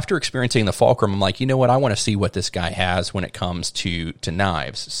 And after experiencing the Fulcrum, I'm like, you know what? I want to see what this guy has when it comes to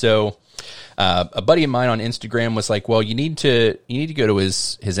knives. So a buddy of mine on Instagram was like, well, you need to go to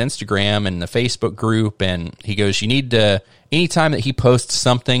his Instagram and the Facebook group. And he goes, you need to, anytime that he posts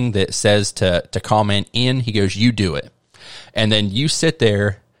something that says to comment in, he goes, you do it. And then you sit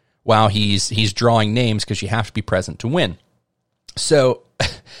there while he's drawing names because you have to be present to win. So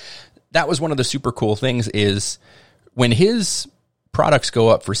that was one of the super cool things is when his products go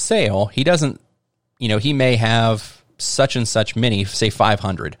up for sale, he doesn't, he may have such and such many, say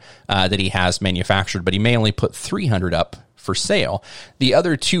 500 that he has manufactured, but he may only put 300 up for sale. The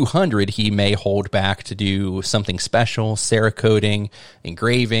other 200 he may hold back to do something special, Cerakoting,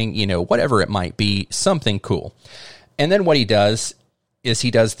 engraving, whatever it might be, something cool. And then what he does is he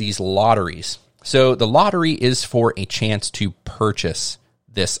does these lotteries. So the lottery is for a chance to purchase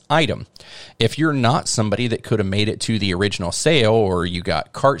this item. If you're not somebody that could have made it to the original sale or you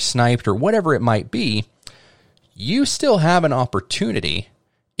got cart sniped or whatever it might be, you still have an opportunity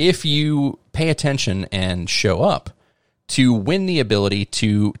if you pay attention and show up to win the ability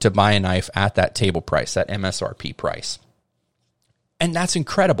to buy a knife at that table price, that MSRP price. And that's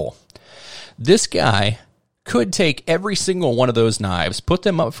incredible. This guy could take every single one of those knives, put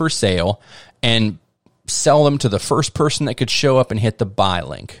them up for sale, and sell them to the first person that could show up and hit the buy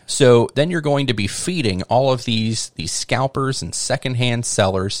link. So then you're going to be feeding all of these scalpers and secondhand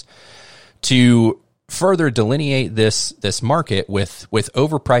sellers to further delineate this market with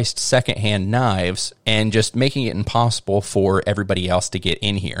overpriced secondhand knives and just making it impossible for everybody else to get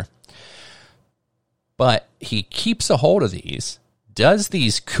in here. But he keeps a hold of these, does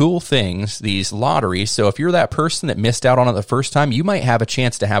these cool things, these lotteries. So if you're that person that missed out on it the first time, you might have a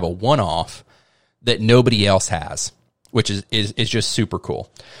chance to have a one-off that nobody else has, which is just super cool.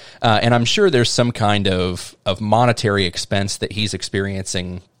 And I'm sure there's some kind of monetary expense that he's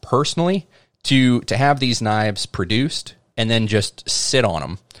experiencing personally to have these knives produced and then just sit on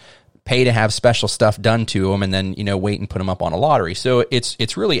them, pay to have special stuff done to them, and then wait and put them up on a lottery. So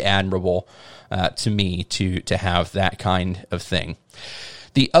it's really admirable to me to have that kind of thing.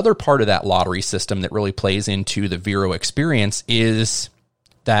 The other part of that lottery system that really plays into the Vero experience is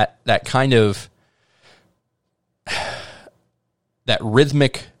that kind of that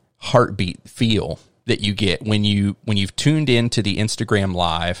rhythmic heartbeat feel that you get when you've tuned into the Instagram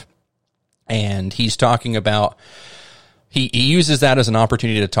live and he's talking about, he uses that as an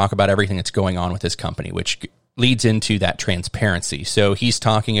opportunity to talk about everything that's going on with his company, which leads into that transparency. So he's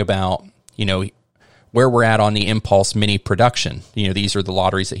talking about, where we're at on the Impulse Mini production. These are the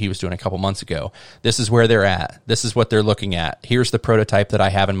lotteries that he was doing a couple months ago. This is where they're at. This is what they're looking at. Here's the prototype that I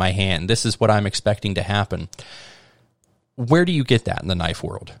have in my hand. This is what I'm expecting to happen. Where do you get that in the knife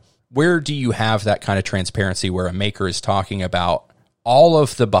world? Where do you have that kind of transparency where a maker is talking about all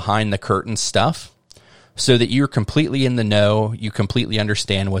of the behind the curtain stuff so that you're completely in the know, you completely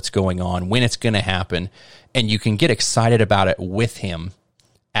understand what's going on, when it's going to happen, and you can get excited about it with him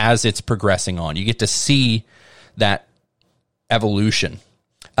as it's progressing on. You get to see that evolution.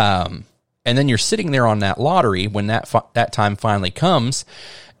 And then you're sitting there on that lottery when that time finally comes,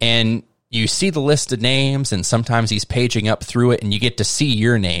 and you see the list of names, and sometimes he's paging up through it, and you get to see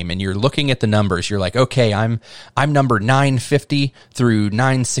your name, and you're looking at the numbers. You're like, okay, I'm number 950 through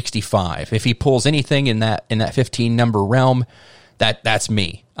 965. If he pulls anything in that 15 number realm, that's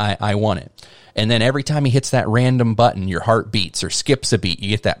me. I want it. And then every time he hits that random button, your heart beats or skips a beat. You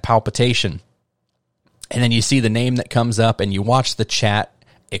get that palpitation. And then you see the name that comes up, and you watch the chat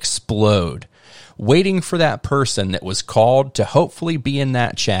explode, waiting for that person that was called to hopefully be in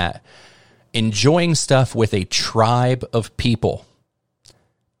that chat, enjoying stuff with a tribe of people.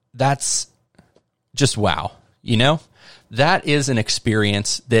 That's just wow. You know, that is an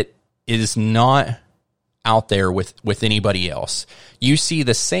experience that is not out there with anybody else. You see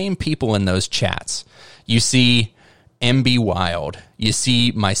the same people in those chats. You see MB Wild. You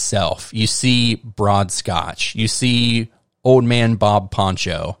see myself. You see Broad Scotch. You see Old Man Bob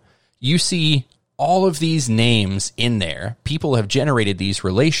Poncho. You see all of these names in there. People have generated these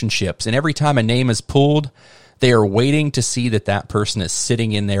relationships, and every time a name is pulled, they are waiting to see that person is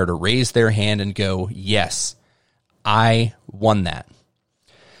sitting in there to raise their hand and go, yes, I won that.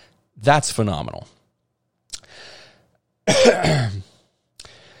 That's phenomenal.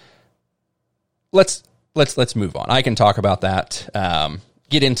 Let's move on. I can talk about that,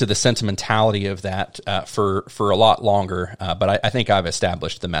 get into the sentimentality of that for a lot longer, but I think I've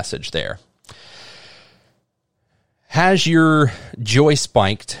established the message there. Has your joy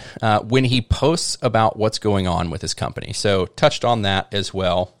spiked when he posts about what's going on with his company? So touched on that as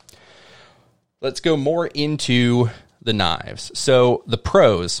well. Let's go more into the knives. So the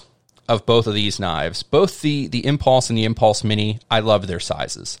pros of both of these knives, both the Impulse and the Impulse Mini, I love their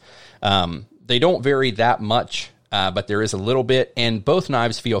sizes. They don't vary that much, but there is a little bit, and both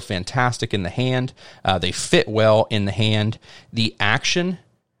knives feel fantastic in the hand. They fit well in the hand. The action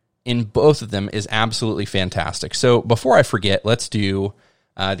in both of them is absolutely fantastic. So before I forget, let's do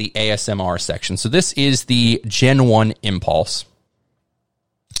the ASMR section. So this is the Gen 1 Impulse.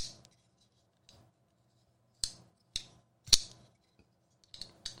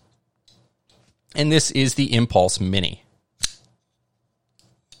 And this is the Impulse Mini.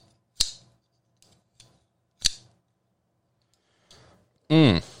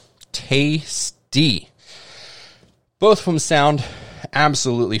 Tasty. Both of them sound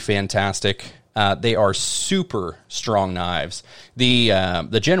absolutely fantastic. They are super strong knives.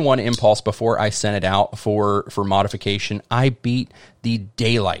 The Gen 1 Impulse, before I sent it out for modification, I beat the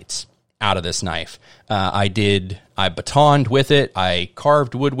daylights out of this knife. I batoned with it. I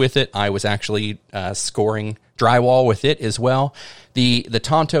carved wood with it. I was actually scoring drywall with it as well. The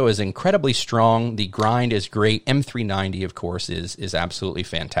Tonto is incredibly strong. The grind is great. M390, of course, is absolutely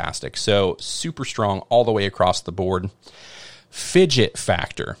fantastic. So super strong all the way across the board. Fidget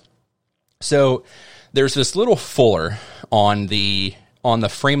factor. So there's this little fuller on the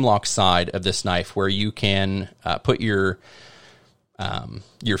frame lock side of this knife where you can put your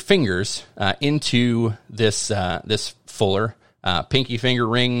fingers into this fuller, pinky finger,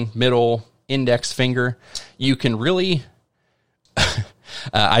 ring, middle, index finger. You can really,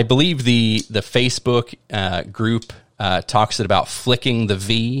 I believe the Facebook group talks about flicking the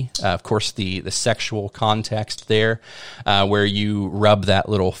V, of course, the sexual context there, where you rub that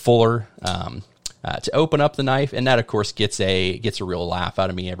little fuller to open up the knife, and that, of course, gets a real laugh out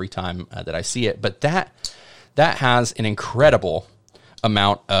of me every time that I see it. But that has an incredible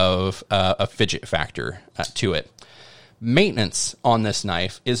amount of a fidget factor to it. Maintenance on this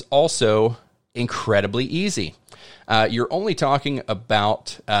knife is also incredibly easy. You're only talking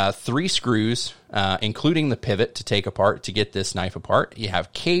about 3 screws, including the pivot to take apart to get this knife apart. You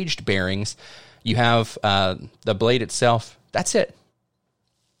have caged bearings. You have the blade itself. That's it.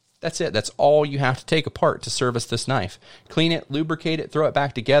 That's all you have to take apart to service this knife. Clean it, lubricate it, throw it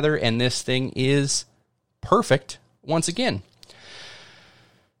back together, and this thing is perfect once again.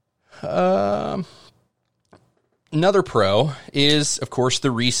 Another pro is, of course,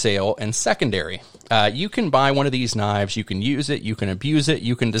 the resale and secondary. You can buy one of these knives, you can use it, you can abuse it,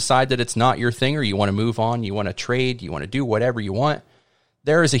 you can decide that it's not your thing, or you want to move on, you want to trade, you want to do whatever you want.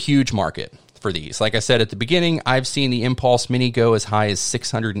 There is a huge market for these. Like I said at the beginning, I've seen the Impulse Mini go as high as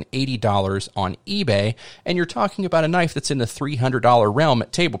 $680 on eBay, and you're talking about a knife that's in the $300 realm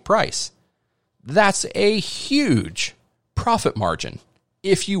at table price. That's a huge profit margin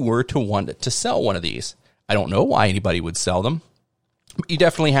if you were to want to sell one of these. I don't know why anybody would sell them, but you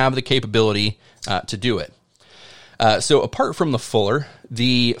definitely have the capability to do it. So apart from the fuller,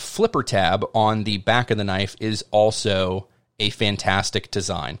 the flipper tab on the back of the knife is also a fantastic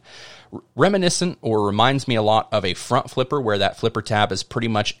design. reminiscent or reminds me a lot of a front flipper, where that flipper tab is pretty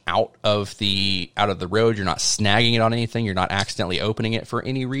much out of the road. You're not snagging it on anything. You're not accidentally opening it for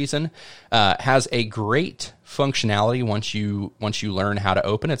any reason. Has a great functionality once you learn how to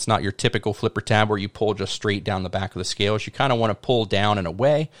open. It's not your typical flipper tab where you pull just straight down the back of the scales. You kind of want to pull down and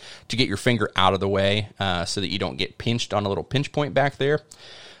away to get your finger out of the way, so that you don't get pinched on a little pinch point back there.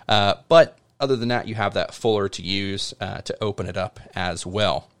 But other than that, you have that fuller to use to open it up as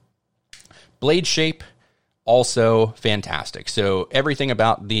well. Blade shape, also fantastic. So everything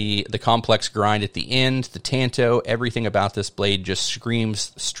about the complex grind at the end, the tanto, everything about this blade just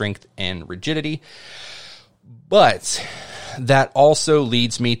screams strength and rigidity. But that also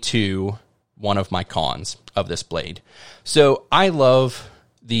leads me to one of my cons of this blade. So I love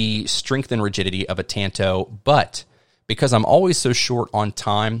the strength and rigidity of a tanto, but because I'm always so short on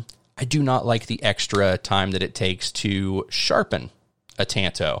time, I do not like the extra time that it takes to sharpen a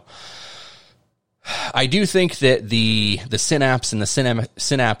tanto. I do think that the Synapse and the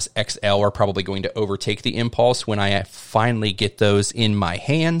Synapse XL are probably going to overtake the Impulse when I finally get those in my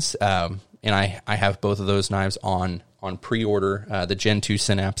hands. And I have both of those knives on pre-order, the Gen 2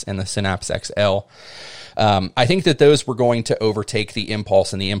 Synapse and the Synapse XL. I think that those were going to overtake the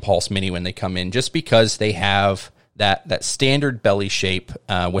Impulse and the Impulse Mini when they come in, just because they have that standard belly shape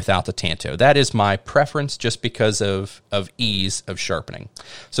without the tanto. That is my preference, just because of ease of sharpening.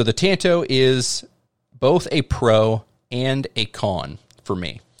 So the tanto is both a pro and a con for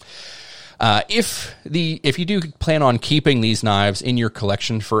me. If you do plan on keeping these knives in your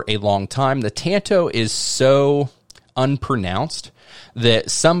collection for a long time, the tanto is so unpronounced that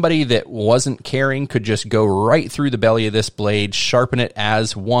somebody that wasn't caring could just go right through the belly of this blade, sharpen it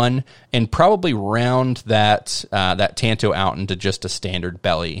as one, and probably round that tanto out into just a standard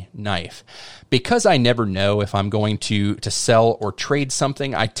belly knife. Because I never know if I'm going to sell or trade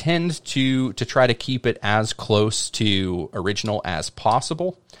something, I tend to try to keep it as close to original as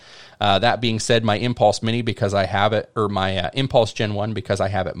possible. That being said, my Impulse Mini, because I have it, or my Impulse Gen 1, because I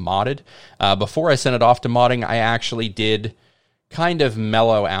have it modded, before I sent it off to modding, I actually did kind of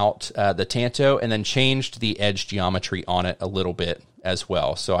mellow out the tanto and then changed the edge geometry on it a little bit as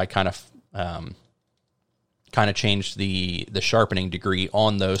well. So I kind of changed the sharpening degree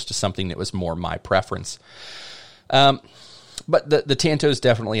on those to something that was more my preference. But the tanto is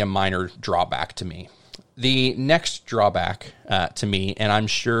definitely a minor drawback to me. The next drawback to me, and I'm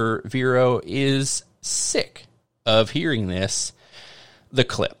sure Vero is sick of hearing this, the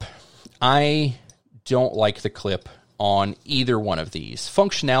clip. I don't like the clip on either one of these.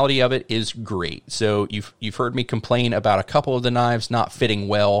 Functionality of it is great. So you've heard me complain about a couple of the knives not fitting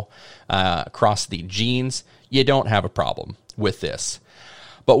well across the jeans. You don't have a problem with this.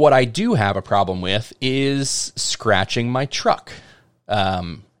 But what I do have a problem with is scratching my truck,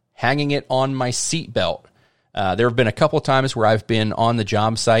 hanging it on my seat belt. There have been a couple times where I've been on the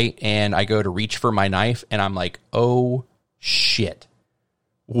job site and I go to reach for my knife and I'm like, oh shit,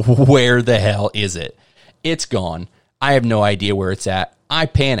 where the hell is it? It's gone. I have no idea where it's at. I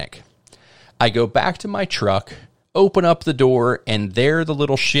panic. I go back to my truck, open up the door, and there the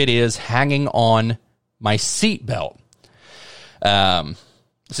little shit is hanging on my seat belt.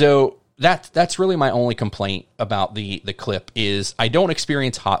 So that's really my only complaint about the clip is I don't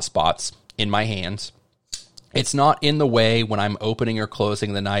experience hot spots in my hands. It's not in the way when I'm opening or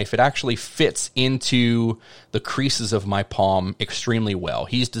closing the knife. It actually fits into the creases of my palm extremely well.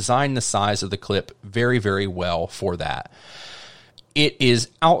 He's designed the size of the clip very, very well for that. It is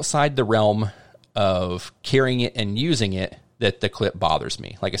outside the realm of carrying it and using it that the clip bothers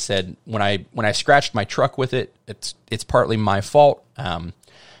me. Like I said, when I scratched my truck with it, it's partly my fault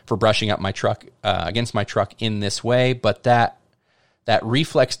for brushing up my truck against my truck in this way, but that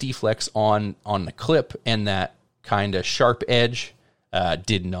reflex deflex on the clip and that kind of sharp edge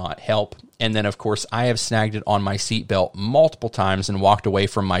did not help. And then, of course, I have snagged it on my seatbelt multiple times and walked away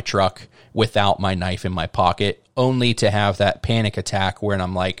from my truck without my knife in my pocket, only to have that panic attack where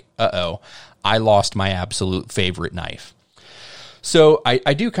I'm like, uh-oh, I lost my absolute favorite knife. So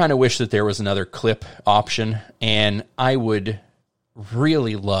I do kind of wish that there was another clip option, and I would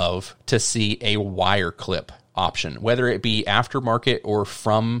really love to see a wire clip option, whether it be aftermarket or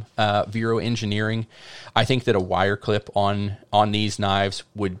from Vero Engineering. I think that a wire clip on these knives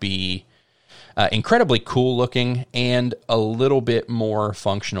would be incredibly cool looking and a little bit more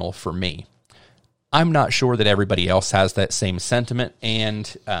functional for me. I'm not sure that everybody else has that same sentiment,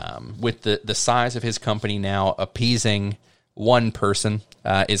 and with the size of his company now, appeasing one person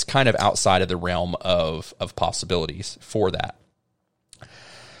is kind of outside of the realm of possibilities for that.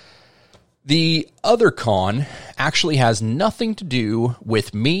 The other con actually has nothing to do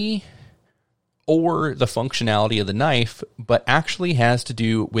with me or the functionality of the knife, but actually has to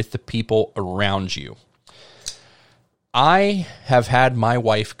do with the people around you. I have had my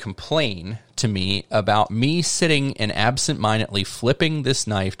wife complain to me about me sitting and absentmindedly flipping this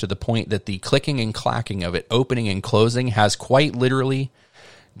knife to the point that the clicking and clacking of it, opening and closing, has quite literally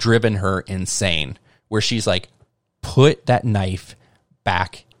driven her insane, where she's like, put that knife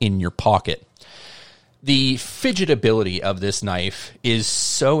back in your pocket. The fidgetability of this knife is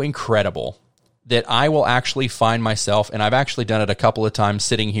so incredible that I will actually find myself, and I've actually done it a couple of times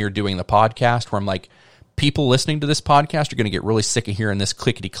sitting here doing the podcast, where I'm like, people listening to this podcast are going to get really sick of hearing this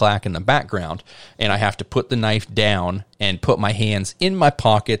clickety-clack in the background, and I have to put the knife down and put my hands in my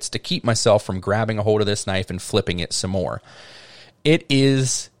pockets to keep myself from grabbing a hold of this knife and flipping it some more. It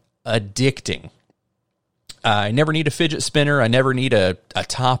is addicting. I never need a fidget spinner. I never need a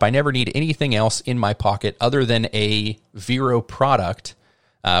top. I never need anything else in my pocket other than a Vero product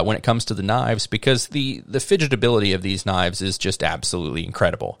when it comes to the knives, because the fidgetability of these knives is just absolutely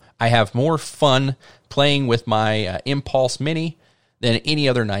incredible. I have more fun playing with my Impulse Mini than any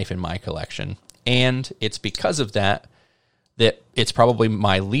other knife in my collection, and it's because of that it's probably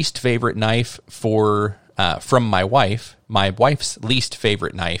my least favorite knife from my wife, my wife's least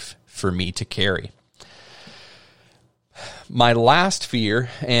favorite knife for me to carry. My last fear,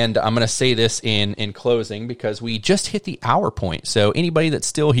 and I'm going to say this in closing because we just hit the hour point. So anybody that's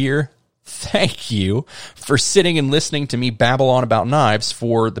still here, thank you for sitting and listening to me babble on about knives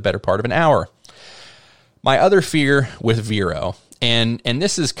for the better part of an hour. My other fear with Vero, and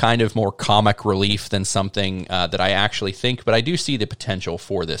this is kind of more comic relief than something that I actually think, but I do see the potential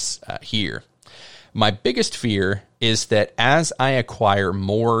for this here. My biggest fear is that as I acquire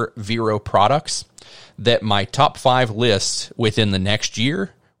more Vero products, that my top 5 list within the next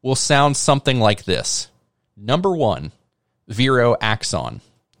year will sound something like this. Number 1, Vero Axon.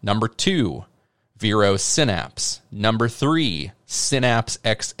 Number 2, Vero Synapse. Number 3, Synapse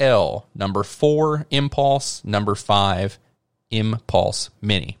XL. Number 4, Impulse. Number 5, Impulse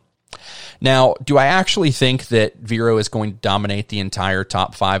Mini. Now, do I actually think that Vero is going to dominate the entire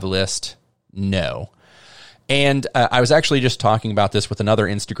top 5 list? No. And I was actually just talking about this with another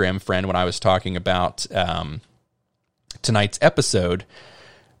Instagram friend when I was talking about tonight's episode.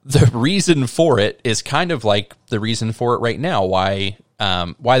 The reason for it is kind of like the reason for it right now. Why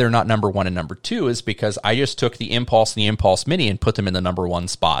they're not number 1 and number 2 is because I just took the Impulse and the Impulse Mini and put them in the number 1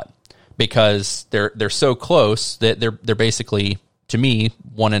 spot, because they're so close that they're basically, to me,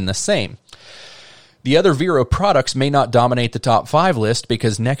 one and the same. The other Vero products may not dominate the top 5 list,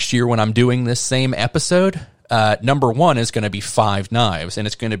 because next year when I'm doing this same episode, number 1 is going to be 5 knives, and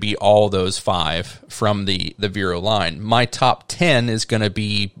it's going to be all those 5 from the Vero line. My top 10 is going to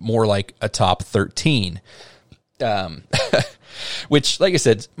be more like a top 13, which, like I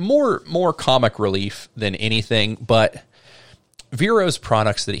said, more comic relief than anything. But Vero's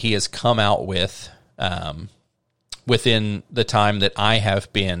products that he has come out with within the time that I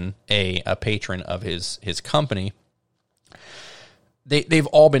have been a patron of his company, they've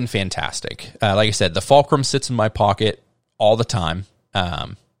all been fantastic. Like I said, the fulcrum sits in my pocket all the time.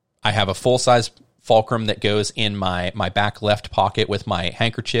 I have a full-size fulcrum that goes in my back left pocket with my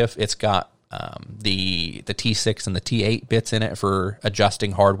handkerchief. It's got the T6 and the T8 bits in it for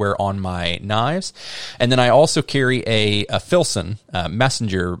adjusting hardware on my knives. And then I also carry a Filson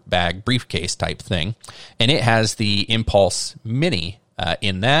messenger bag briefcase type thing, and it has the Impulse Mini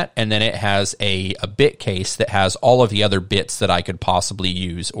in that, and then it has a bit case that has all of the other bits that I could possibly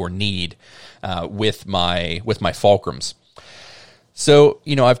use or need with my fulcrums. So,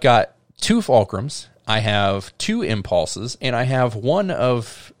 I've got 2 fulcrums, I have 2 impulses, and I have one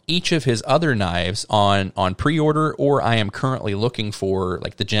of each of his other knives on pre-order, or I am currently looking for,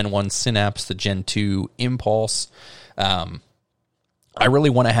 like the Gen 1 Synapse, the Gen 2 Impulse. I really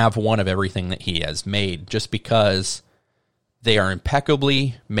want to have one of everything that he has made, just because they are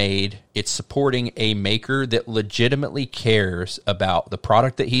impeccably made. It's supporting a maker that legitimately cares about the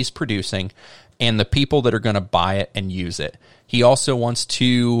product that he's producing and the people that are going to buy it and use it. He also wants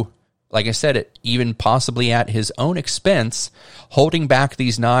to, like I said, even possibly at his own expense, holding back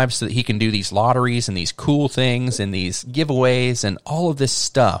these knives so that he can do these lotteries and these cool things and these giveaways and all of this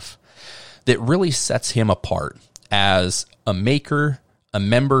stuff that really sets him apart as a maker, a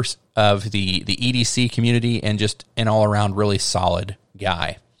member of the EDC community, and just an all-around really solid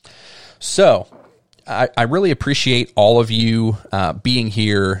guy. So I really appreciate all of you being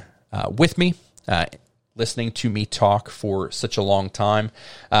here with me, listening to me talk for such a long time.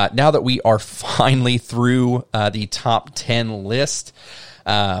 Now that we are finally through the top 10 list,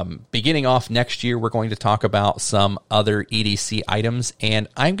 Beginning off next year, we're going to talk about some other EDC items, and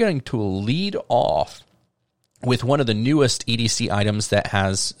I'm going to lead off with one of the newest EDC items that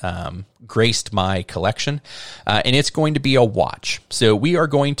has graced my collection, and it's going to be a watch. So we are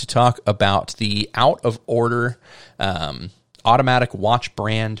going to talk about the out-of-order automatic watch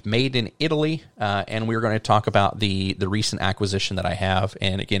brand made in Italy, and we're going to talk about the recent acquisition that I have.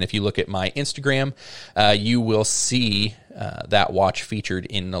 And again, if you look at my Instagram, you will see that watch featured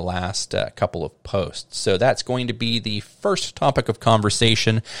in the last couple of posts. So that's going to be the first topic of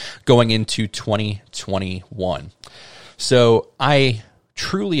conversation going into 2021. So I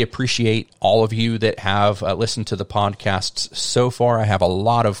truly appreciate all of you that have listened to the podcasts so far. I have a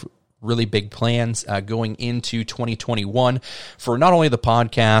lot of really big plans going into 2021 for not only the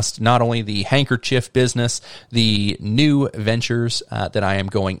podcast, not only the handkerchief business, the new ventures that I am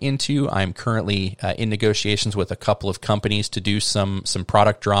going into. I'm currently in negotiations with a couple of companies to do some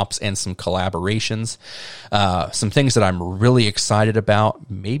product drops and some collaborations, some things that I'm really excited about,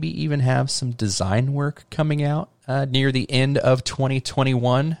 maybe even have some design work coming out near the end of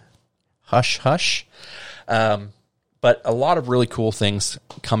 2021. Hush, hush. But a lot of really cool things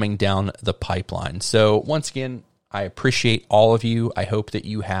coming down the pipeline. So once again, I appreciate all of you. I hope that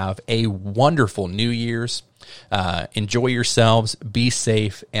you have a wonderful New Year's. Enjoy yourselves, be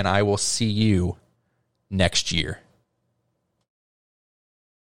safe, and I will see you next year.